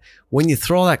 man. But when you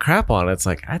throw all that crap on it, it's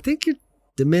like, I think you're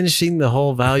diminishing the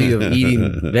whole value of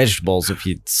eating vegetables if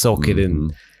you soak it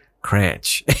in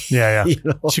Cranch. Yeah, yeah. You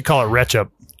know? Should call it retchup.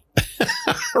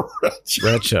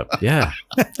 Retchup, yeah.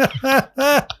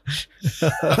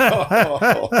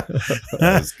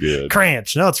 That's good.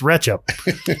 Cranch. No, it's retchup.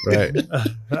 Right.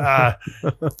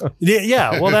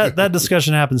 Yeah. Well, that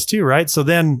discussion happens too, right? So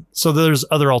there's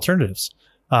other alternatives.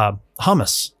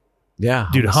 Hummus. Yeah.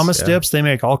 Dude, hummus yeah. dips, they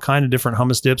make all kind of different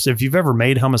hummus dips. If you've ever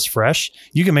made hummus fresh,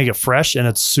 you can make it fresh and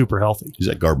it's super healthy. Is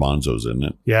that garbanzos, isn't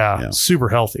it? Yeah, super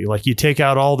healthy. Like you take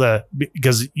out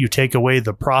because you take away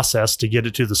the process to get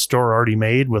it to the store already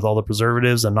made with all the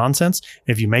preservatives and nonsense.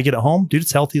 If you make it at home, dude,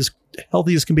 it's healthy as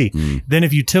can be. Then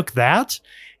if you took that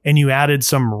and you added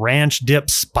some ranch dip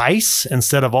spice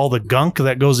instead of all the gunk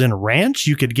that goes in ranch,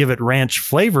 you could give it ranch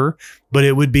flavor, but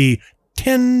it would be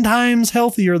 10 times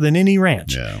healthier than any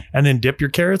ranch. Yeah. And then dip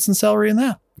your carrots and celery in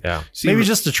that. Yeah. See, Maybe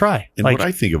just to try. and Like, what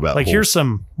I think about like whole- here's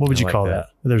some, what would I you like call that.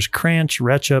 that? There's Cranch,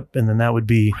 Retchup, and then that would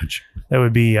be ranch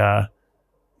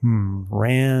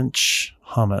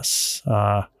hummus.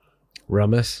 Rummus.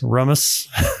 Rummus, Rummus.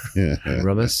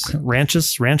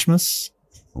 ranchmus,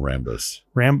 Rambus.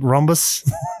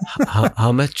 rumbus,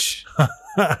 How much?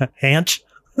 hanch.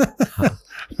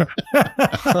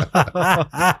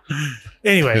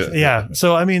 Anyway, yeah.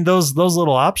 So I mean, those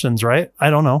little options, right? I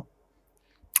don't know,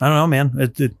 man.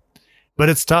 But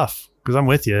it's tough because I'm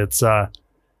with you. It's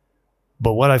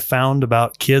but what I found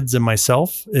about kids and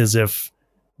myself is if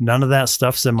none of that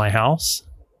stuff's in my house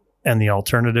and the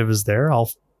alternative is there,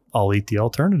 I'll eat the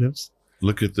alternatives.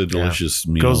 Look at the delicious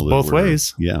meal. Goes that both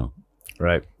ways. Yeah.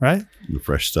 Right. Right? The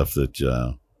fresh stuff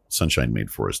that Sunshine made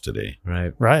for us today.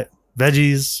 Right. Right.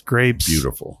 Veggies, grapes.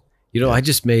 Beautiful. You know, I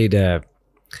just made.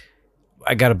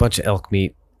 I got a bunch of elk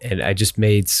meat, and I just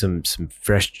made some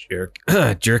fresh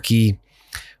jerky.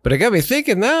 But it got me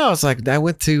thinking. Now it's like I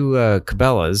went to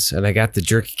Cabela's and I got the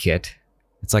jerky kit.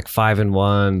 It's like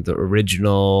 5-in-1. The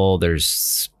original.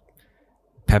 There's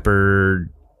pepper,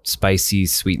 spicy,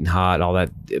 sweet and hot, all that,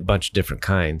 a bunch of different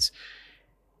kinds.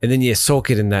 And then you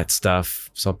soak it in that stuff.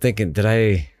 So I'm thinking, did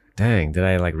I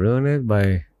like ruin it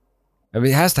by? I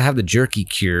mean, it has to have the jerky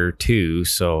cure too.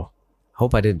 So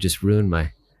hope I didn't just ruin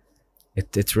my.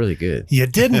 It's really good. You I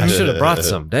didn't. should have brought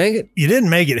some. Dang it! You didn't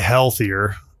make it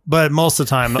healthier, but most of the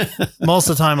time,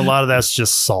 a lot of that's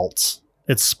just salts.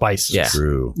 It's spices. Yeah.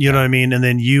 True. You know what I mean? And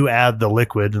then you add the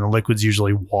liquid, and the liquid's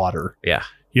usually water. Yeah.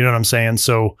 You know what I'm saying?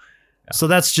 So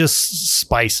that's just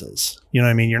spices. You know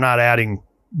what I mean? You're not adding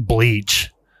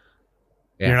bleach.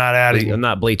 Yeah. You're not adding. I'm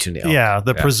not bleaching the elk. Yeah,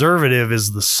 the preservative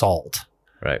is the salt.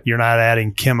 Right. You're not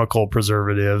adding chemical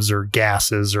preservatives or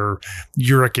gases or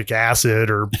uric acid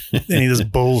or any of this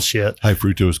bullshit. High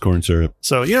fructose corn syrup.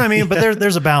 So you know what I mean? But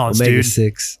there's a balance, dude.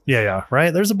 Omega-6. Yeah,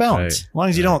 right. There's a balance. Right. As long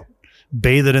as you don't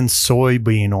bathe it in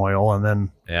soybean oil and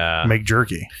then Yeah. make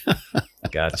jerky.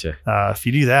 Gotcha. If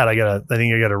you do that, I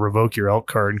think I gotta revoke your elk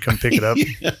card and come pick it up.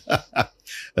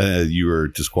 You were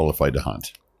disqualified to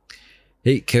hunt.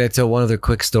 Hey, can I tell one other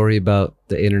quick story about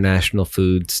the international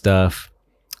food stuff?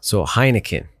 So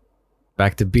Heineken,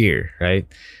 back to beer, right?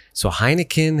 So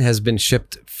Heineken has been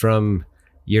shipped from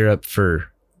Europe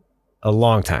for a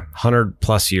long time,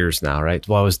 100+ years now, right?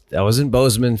 Well, I was in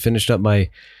Bozeman, finished up my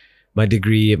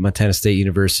degree at Montana State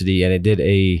University, and I did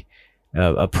a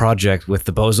a project with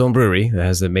the Bozone Brewery that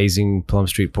has the amazing Plum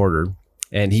Street Porter,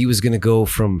 and he was going to go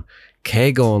from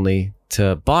keg only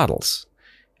to bottles.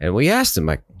 And we asked him,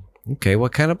 like, okay,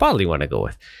 what kind of bottle do you want to go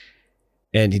with?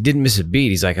 And he didn't miss a beat.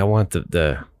 He's like, I want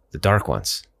the dark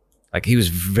ones. Like, he was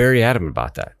very adamant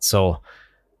about that. So I'm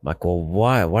like, well,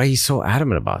 why are you so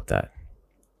adamant about that?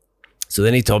 So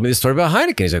then he told me the story about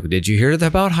Heineken. He's like, did you hear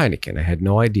about Heineken? I had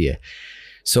no idea.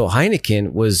 So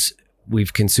Heineken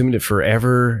we've consumed it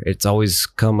forever. It's always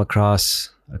come across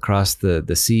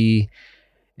the sea,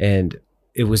 and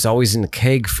it was always in the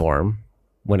keg form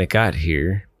when it got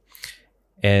here.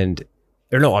 It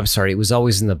was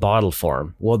always in the bottle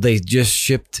form. Well, they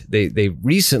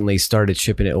recently started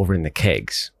shipping it over in the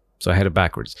kegs. So I had it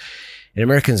backwards. And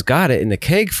Americans got it in the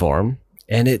keg form,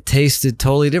 and it tasted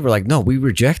totally different. Like, no, we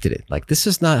rejected it. Like, this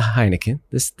is not Heineken.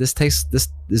 This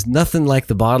is nothing like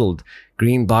the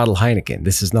green bottle Heineken.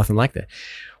 This is nothing like that.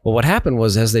 Well, what happened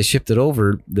was, as they shipped it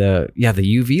over, the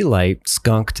UV light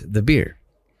skunked the beer.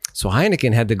 So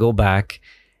Heineken had to go back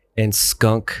and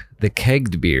skunk the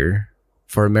kegged beer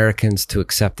for Americans to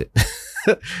accept it.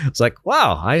 It's like,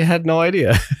 wow, I had no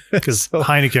idea. Because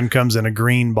Heineken comes in a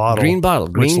green bottle. Green bottle.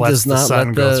 Green does not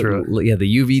let go through it. Yeah,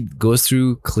 the UV goes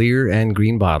through clear and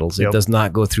green bottles. It does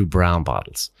not go through brown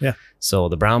bottles. Yeah. So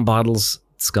the brown bottles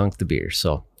skunk the beer.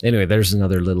 So anyway, there's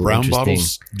another little brown interesting.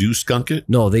 bottles do skunk it?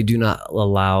 No, they do not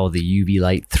allow the UV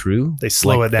light through. They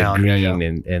slow it down. The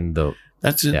green and the.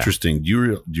 That's interesting.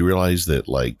 Do you realize that,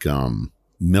 like,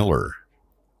 Miller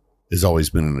has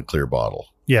always been in a clear bottle?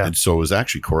 Yeah. And so is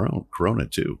actually Corona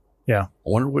too. Yeah. I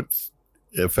wonder what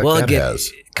effect that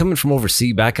has. Coming from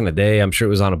overseas back in the day, I'm sure it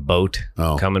was on a boat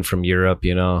coming from Europe,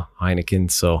 Heineken.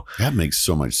 So that makes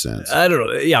so much sense. I don't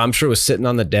know. Yeah, I'm sure it was sitting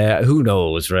on the deck. Who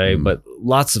knows, right? But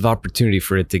lots of opportunity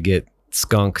for it to get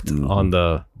skunked on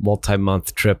the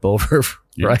multi-month trip over,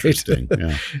 right? Interesting.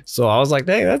 Yeah. So I was like,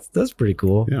 dang, that's pretty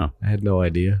cool. Yeah. I had no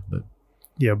idea. But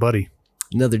yeah, buddy.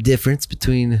 Another difference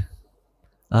between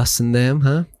us and them,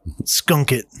 huh?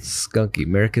 Skunk it. Skunky.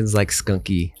 Americans like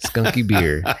skunky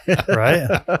beer. Right?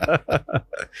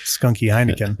 Skunky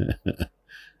Heineken.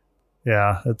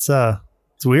 Yeah, it's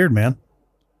weird, man.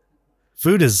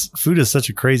 Food is such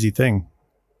a crazy thing.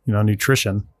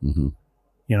 Nutrition. Mm-hmm.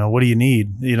 What do you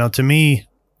need? To me,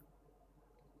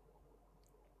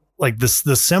 like the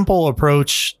simple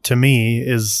approach to me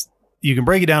is, you can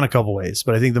break it down a couple ways,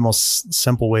 but I think the most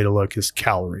simple way to look is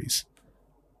calories.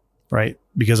 Right?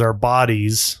 Because our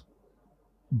bodies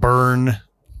burn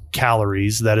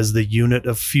calories. That is the unit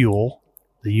of fuel,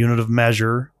 the unit of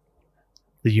measure,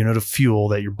 the unit of fuel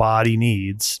that your body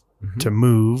needs to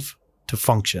move, to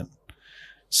function.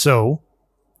 So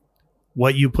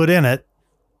what you put in it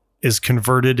is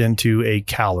converted into a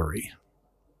calorie.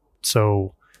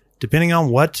 So depending on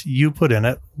what you put in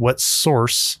it, what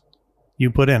source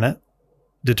you put in it,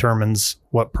 determines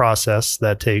what process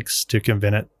that takes to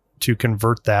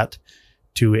convert that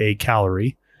to a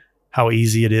calorie, how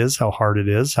easy it is, how hard it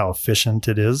is, how efficient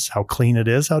it is, how clean it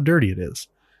is, how dirty it is.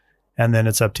 And then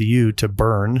it's up to you to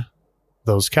burn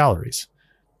those calories.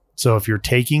 So if you're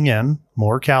taking in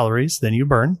more calories than you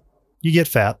burn, you get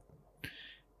fat.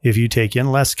 If you take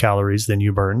in less calories than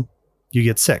you burn, you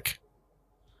get sick.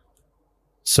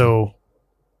 So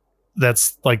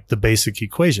that's like the basic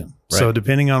equation. Right. So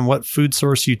depending on what food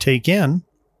source you take in,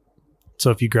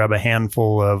 so if you grab a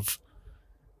handful of,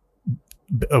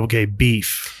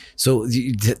 beef. So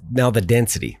now the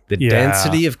density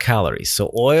of calories.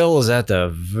 So oil is at the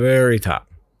very top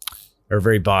or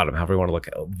very bottom, however you want to look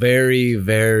at it. Very,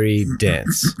 very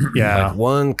dense. Yeah. Like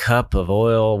 1 cup of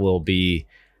oil will be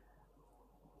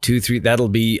 2-3. That'll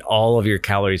be all of your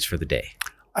calories for the day.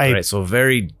 Right. So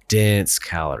very dense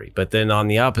calorie. But then on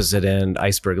the opposite end,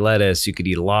 iceberg lettuce, you could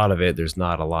eat a lot of it. There's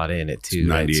not a lot in it too.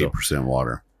 98%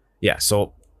 water. Yeah.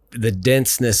 So the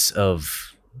denseness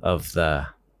of the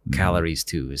calories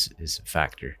too is a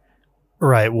factor.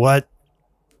 Right.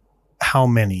 How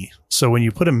many? So when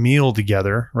you put a meal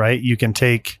together, right, you can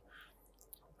take,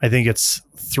 I think it's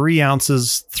 3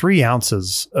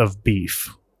 ounces of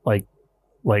beef,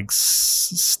 like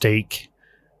steak,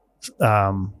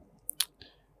 not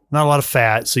a lot of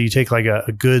fat. So you take like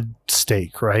a good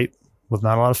steak, right, with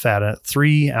not a lot of fat in it,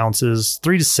 3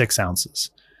 to 6 ounces.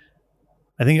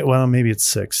 I think maybe it's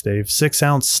 6, Dave.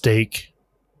 6-ounce steak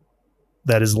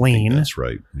that is lean. That's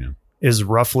right. Yeah. Is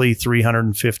roughly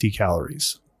 350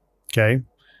 calories. Okay.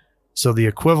 So the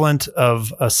equivalent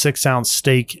of a 6-ounce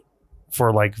steak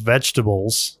for like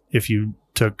vegetables, if you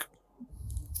took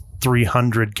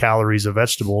 300 calories of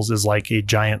vegetables, is like a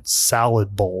giant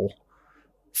salad bowl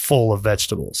full of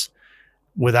vegetables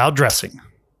without dressing.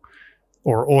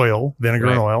 or oil, vinegar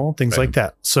and oil, things like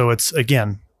that. So it's,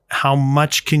 again, how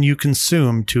much can you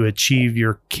consume to achieve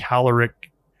your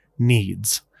caloric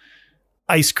needs?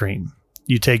 Ice cream.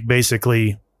 You take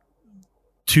basically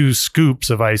 2 scoops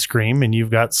of ice cream and you've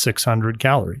got 600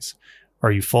 calories.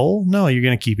 Are you full? No, you're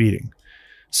going to keep eating.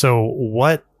 So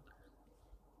what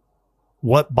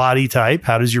body type,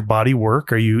 how does your body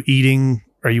work? Are you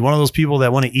one of those people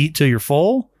that want to eat till you're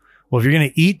full? Well, if you're going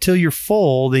to eat till you're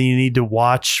full, then you need to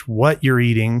watch what you're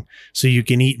eating so you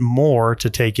can eat more to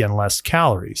take in less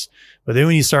calories. But then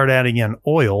when you start adding in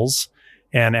oils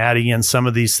and adding in some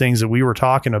of these things that we were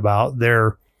talking about,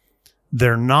 they're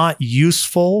not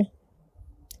useful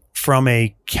from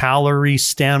a calorie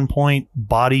standpoint,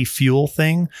 body fuel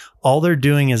thing. All they're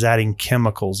doing is adding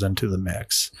chemicals into the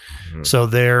mix. Mm-hmm. So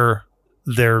they're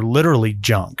literally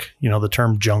junk. You know, the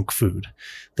term junk food.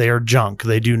 They are junk.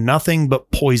 They do nothing but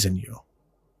poison you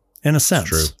in a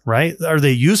sense, right? Are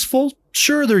they useful?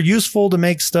 Sure, they're useful to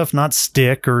make stuff not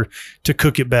stick or to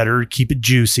cook it better, keep it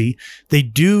juicy. They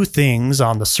do things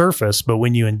on the surface, but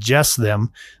when you ingest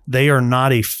them, they are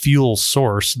not a fuel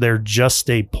source. They're just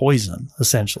a poison,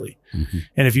 essentially. Mm-hmm.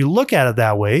 And if you look at it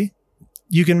that way,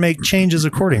 you can make changes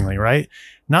accordingly, right?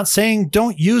 Not saying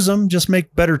don't use them, just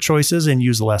make better choices and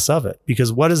use less of it.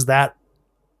 Because what is that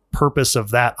purpose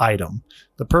of that item?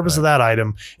 The purpose of that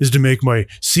item is to make my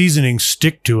seasoning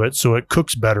stick to it so it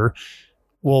cooks better.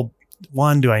 Well,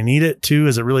 1, do I need it? 2,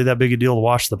 is it really that big a deal to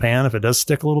wash the pan if it does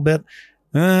stick a little bit?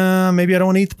 Maybe I don't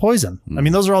want to eat the poison. Mm. I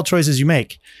mean, those are all choices you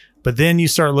make. But then you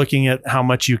start looking at how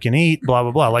much you can eat, blah,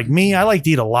 blah, blah. Like me, I like to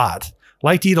eat a lot.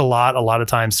 A lot of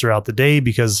times throughout the day,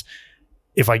 because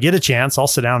if I get a chance, I'll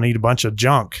sit down and eat a bunch of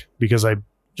junk because I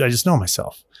just know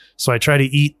myself. So I try to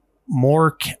eat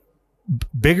more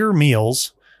bigger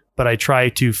meals, but I try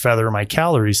to feather my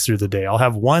calories through the day. I'll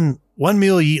have one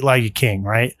meal you eat like a king,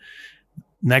 right?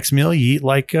 Next meal you eat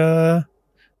like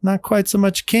not quite so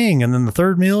much king. And then the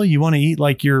third meal you want to eat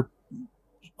like you're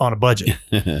on a budget.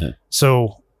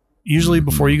 So usually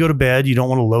before you go to bed, you don't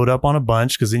want to load up on a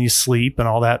bunch because then you sleep and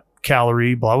all that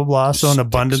calorie, blah, blah, blah. So an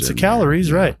abundance of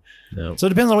calories, right? No. So it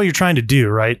depends on what you're trying to do,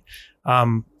 right?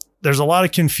 There's a lot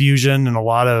of confusion and a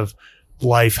lot of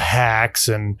life hacks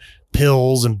and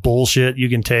pills and bullshit you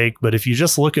can take. But if you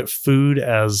just look at food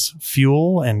as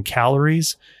fuel and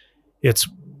calories, it's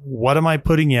what am I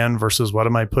putting in versus what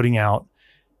am I putting out?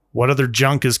 What other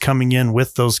junk is coming in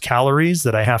with those calories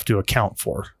that I have to account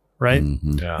for, right?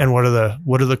 Mm-hmm. Yeah. And what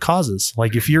are the causes?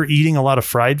 Like if you're eating a lot of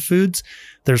fried foods,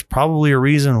 there's probably a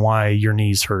reason why your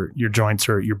knees hurt, your joints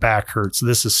hurt, your back hurts.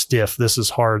 This is stiff. This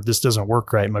is hard. This doesn't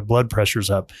work right. My blood pressure's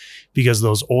up because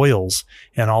those oils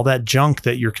and all that junk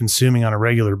that you're consuming on a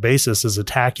regular basis is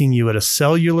attacking you at a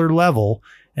cellular level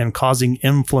and causing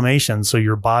inflammation. So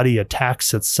your body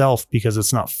attacks itself because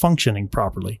it's not functioning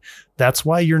properly. That's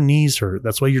why your knees hurt.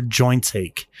 That's why your joints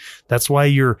ache. That's why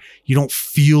you don't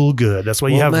feel good. That's why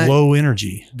you have low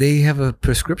energy. They have a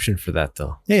prescription for that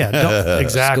though. Yeah,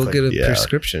 exactly. Let's go get a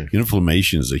prescription.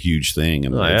 Inflammation is a huge thing.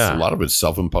 And a lot of it's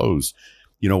self-imposed.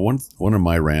 You know, one of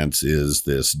my rants is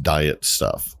this diet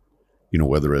stuff, you know,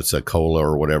 whether it's a cola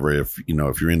or whatever, if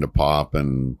you're into pop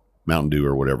and Mountain Dew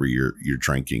or whatever you're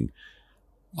drinking,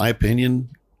 my opinion,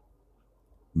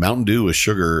 Mountain Dew with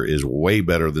sugar is way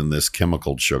better than this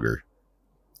chemical sugar.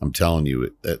 I'm telling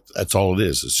you, that's all it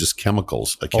is. It's just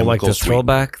chemicals. Like the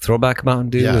throwback Mountain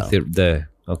Dew with the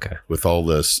with all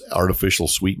this artificial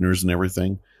sweeteners and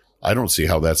everything. I don't see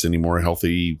how that's any more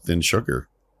healthy than sugar.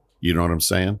 You know what I'm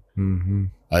saying? Mm-hmm.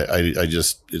 I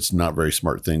just, it's not a very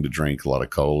smart thing to drink a lot of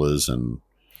colas and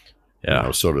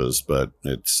sodas, but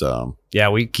it's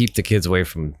we keep the kids away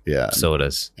from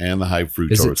sodas and the high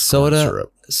fructose. Is it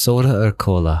soda or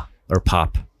cola or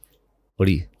pop? What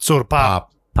do you? Soda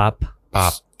pop. Pop.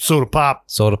 Soda pop.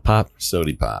 Soda pop.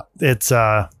 Sody pop. It's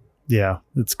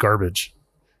it's garbage.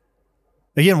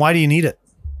 Again, why do you need it?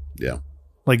 Yeah.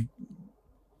 Like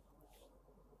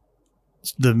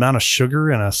the amount of sugar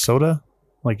in a soda,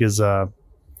 like is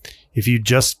if you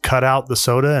just cut out the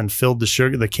soda and filled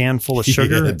the can full of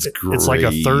sugar, it's like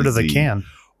a third of the can.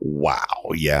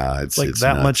 Wow. Yeah. It's like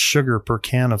that much sugar per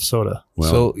can of soda. Well,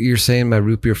 so you're saying my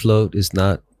root beer float is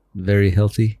not very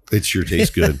healthy? It sure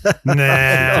tastes good. Nah.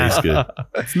 It tastes good.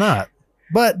 It's not.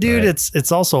 But dude,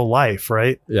 it's also life,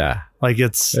 right? Yeah. Like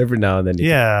it's every now and then you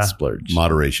can splurge.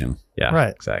 Moderation. Yeah.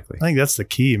 Right. Exactly. I think that's the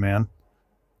key, man.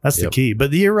 That's the key.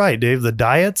 But you're right, Dave. The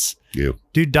diets. Yeah.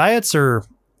 Dude, diets are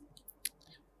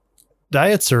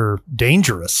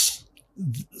dangerous.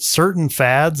 Certain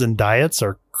fads and diets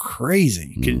are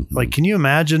crazy. Can you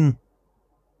imagine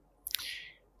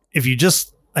if you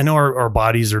just, I know our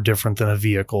bodies are different than a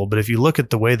vehicle, but if you look at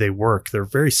the way they work, they're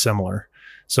very similar.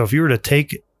 So if you were to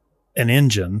take an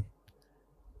engine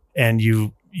and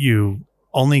you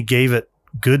only gave it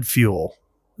good fuel,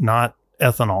 not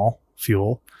ethanol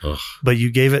fuel, Ugh. but you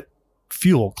gave it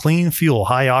fuel, clean fuel,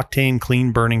 high octane,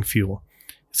 clean burning fuel,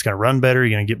 it's going to run better.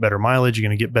 You're going to get better mileage. You're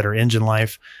going to get better engine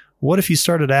life. What if you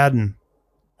started adding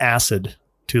acid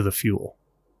to the fuel?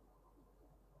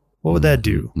 What would that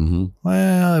do? Mm-hmm.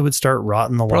 Well, it would start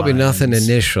rotting the Probably lines. nothing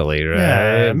initially, right?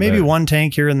 Yeah, maybe But one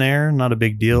tank here and there, not a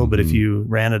big deal. But if Mhm. you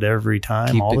ran it every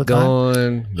time, keep all the it time,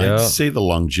 going. I'd Yeah. say the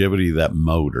longevity of that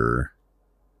motor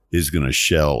is going to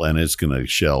shell, and it's going to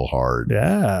shell hard.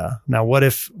 yeah. Now, what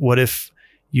if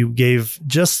you gave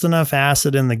just enough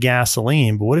acid in the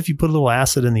gasoline, but what if you put a little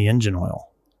acid in the engine oil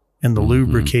and the Mhm.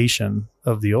 lubrication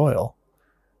of the oil?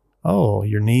 Oh,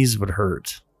 your knees would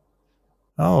hurt.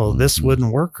 Oh, this Mhm.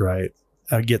 wouldn't work right.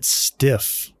 I'd get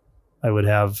stiff. I would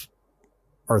have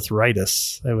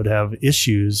arthritis. I would have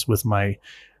issues with my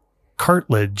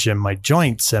cartilage and my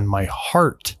joints and my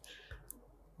heart.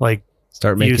 Like,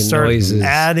 Start you making start noises.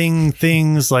 adding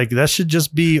things like that should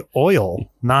just be oil,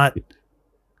 not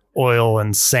oil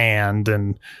and sand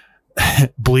and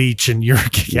bleach and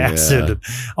uric acid and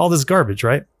all this garbage,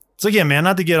 right? So again, man,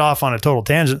 not to get off on a total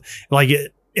tangent,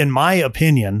 in my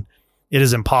opinion, it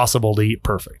is impossible to eat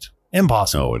perfect.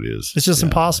 Impossible. Oh, it is. It's just Yeah.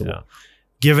 impossible. yeah.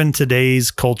 Given today's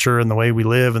culture and the way we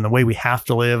live and the way we have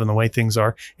to live and the way things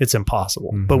are, it's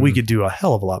impossible. But we Mhm. could do a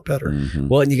hell of a lot better. Mhm.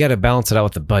 Well, and you got to balance it out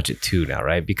with the budget too now,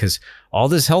 right? Because all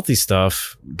this healthy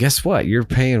stuff, guess what? You're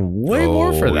paying way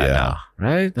more for Oh, that yeah. now,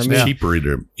 right? I It's mean, cheaper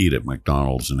to eat at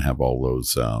McDonald's and have all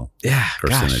those yeah, gosh,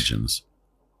 carcinogens.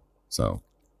 So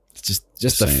it's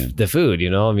just Saying. the food, you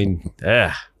know? I mean,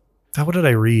 What did I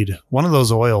read? One of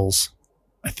those oils,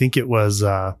 I think it was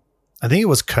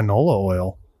canola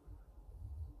oil.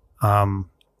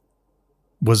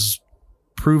 Was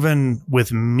proven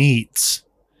with meats.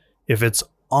 If it's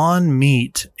on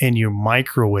meat and you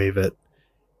microwave it,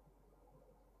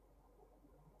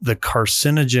 the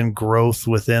carcinogen growth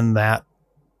within that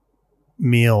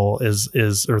meal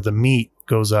is or the meat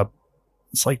goes up.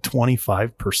 It's like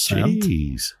 25%.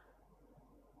 jeez.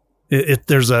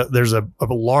 There's a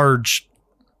large,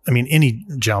 I mean, any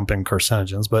jump in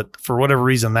carcinogens, but for whatever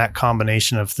reason, that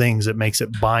combination of things, it makes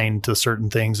it bind to certain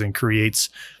things and creates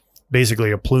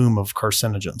basically a plume of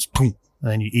carcinogens. Boom,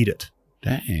 and then you eat it.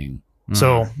 Dang.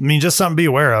 So, I mean, just something to be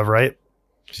aware of, right?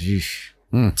 Sheesh.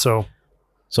 So,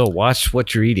 So watch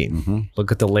what you're eating. Mhm.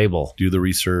 Look at the label. Do the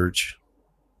research.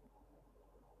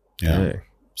 Yeah.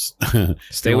 Hey,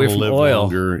 stay away from live oil.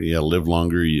 Longer. Yeah, live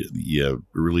longer. You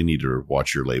really need to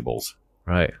watch your labels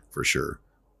Right. for sure.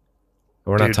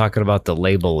 We're not Dude. talking about the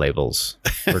labels.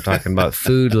 We're talking about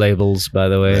food labels, by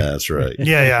the way. That's right.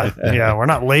 yeah. We're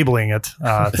not labeling it.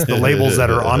 It's the labels that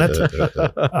are on it,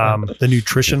 the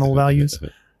nutritional values.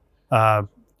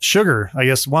 Sugar, I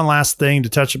guess one last thing to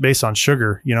touch base on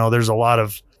sugar. You know, there's a lot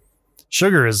of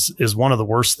sugar is one of the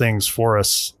worst things for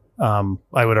us.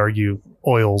 I would argue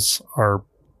oils are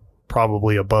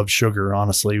probably above sugar,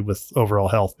 honestly, with overall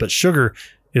health, but sugar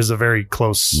is a very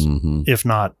close, Mhm. if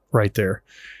not right there.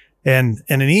 And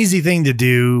an easy thing to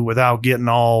do without getting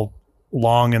all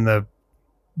long in the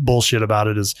bullshit about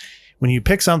it is when you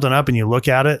pick something up and you look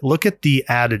at it, look at the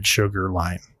added sugar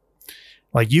line.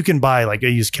 Like you can buy, like I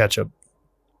use ketchup.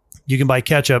 You can buy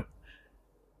ketchup,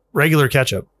 regular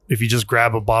ketchup. If you just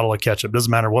grab a bottle of ketchup,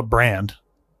 doesn't matter what brand,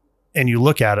 and you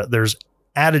look at it, there's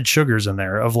added sugars in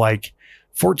there of like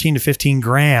 14 to 15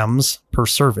 grams per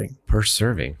serving. Per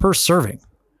serving.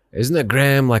 Isn't a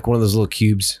gram like one of those little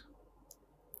cubes?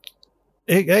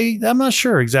 I'm not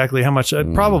sure exactly how much.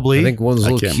 Probably. I think one of those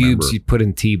I little can't cubes remember. you put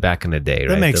in tea back in the day, right?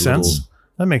 that makes The sense.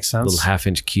 That makes sense. Little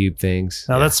half-inch cube things.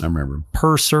 Now Yeah. that's I remember.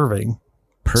 per serving.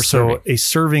 per So serving. a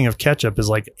serving of ketchup is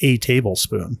like a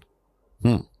tablespoon.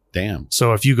 Damn.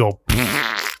 So if you go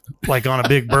like on a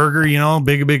big burger, you know,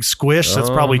 big squish, that's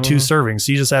probably 2 servings.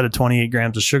 So you just added 28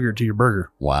 grams of sugar to your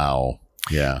burger. Wow.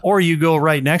 Yeah. Or you go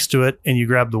right next to it and you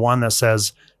grab the one that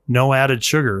says no added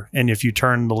sugar. And if you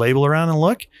turn the label around and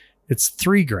look, it's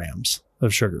 3 grams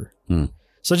of sugar.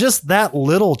 So just that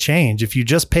little change, if you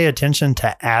just pay attention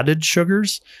to added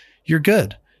sugars, you're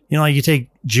good. You know, like you take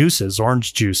juices,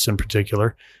 orange juice in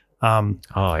particular. Oh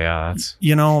yeah,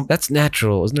 That's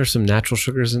natural. Isn't there some natural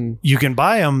sugars in? you can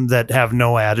buy them that have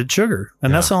no added sugar.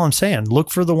 And that's all I'm saying.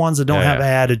 Look for the ones that don't Yeah, have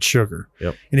added sugar.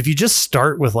 Yep. And if you just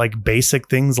start with like basic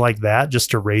things like that, just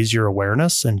to raise your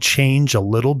awareness and change a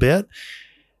little bit,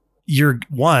 you're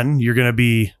going to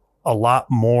be a lot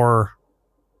more,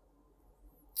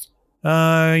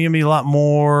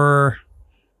 probably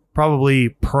probably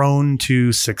prone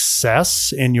to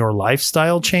success in your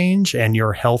lifestyle change, and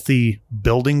your healthy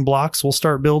building blocks will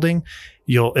start building.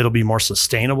 It'll be more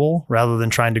sustainable rather than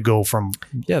trying to go from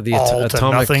the all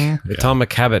to nothing.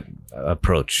 atomic habit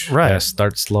approach. Right. Yeah,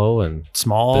 start slow and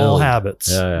Small build. habits.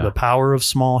 Yeah. The power of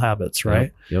small habits,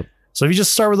 right? Yep. So if you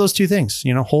just start with those two things,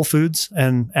 whole foods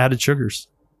and added sugars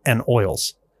and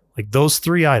oils, like those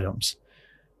 3 items,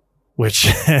 which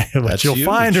what you'll huge.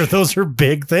 find those are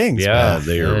big things. Yeah.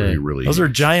 They are Yeah. really. Those are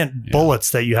giant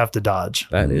bullets that you have to dodge.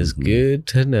 That is Mhm. good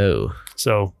to know.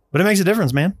 So, but it makes a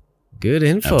difference, man. Good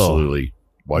info. Absolutely.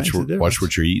 Watch Makes a difference. watch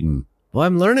what you're eating. Well,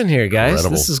 I'm learning here, guys.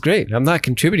 Incredible. This is great. I'm not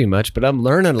contributing much, but I'm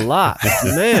learning a lot.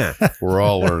 Man. We're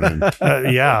all learning.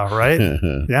 Yeah, right.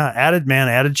 Yeah,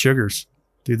 added sugars.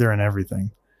 Dude, they're in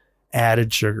everything.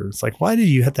 Added sugar. It's like, why do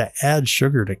you have to add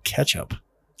sugar to ketchup?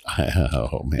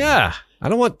 Oh man. Yeah. I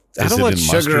don't want Is it in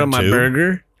sugar mustard, on my too?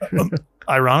 burger.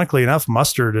 Ironically enough,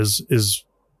 mustard is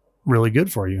really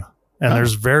good for you. And Oh.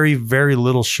 there's very, very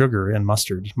little sugar in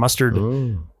mustard. Mustard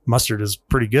Oh. is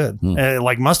pretty good. Hmm.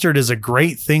 Like mustard is a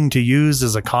great thing to use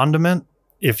as a condiment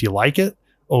if you like it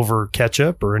over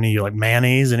ketchup or any like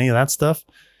mayonnaise, any of that stuff.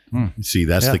 See,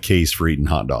 that's Yeah. the case for eating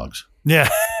hot dogs. Yeah.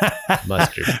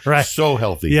 Mustard. Right. So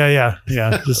healthy. Yeah.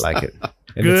 Just I like it.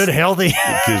 And good, it's- healthy.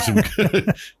 Get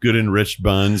some good enriched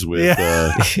buns with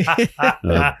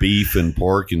beef and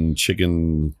pork and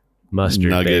chicken Mustard,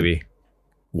 nugget. baby.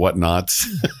 whatnots.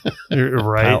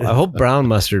 Right. I hope brown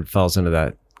mustard falls into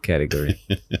that category.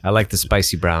 I like the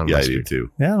spicy brown Yeah, I do mustard.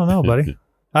 too. Yeah, I don't know, buddy.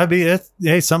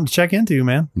 Hey, something to check into,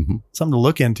 man. Mhm. Something to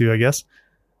look into, I guess.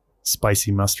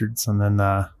 Spicy mustards, and then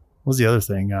what was the other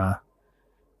thing? Oh, man.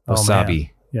 Wasabi.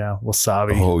 Yeah,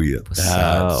 wasabi. Oh yeah, that's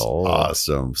Wasabi.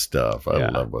 awesome stuff. I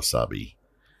Yeah. love wasabi.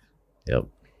 Yep.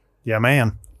 Yeah,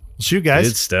 man. Shoot, guys.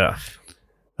 Good stuff.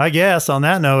 I guess on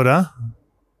that note, huh?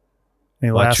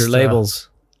 Any Watch your labels.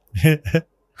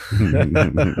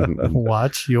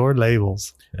 Watch your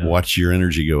labels. Yeah. Watch your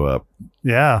energy go up.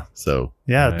 Yeah. So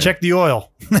Yeah. All right. Check the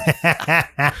oil. All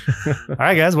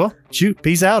right, guys. Well, shoot.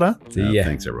 Peace out, huh? See ya.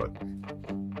 thanks everyone.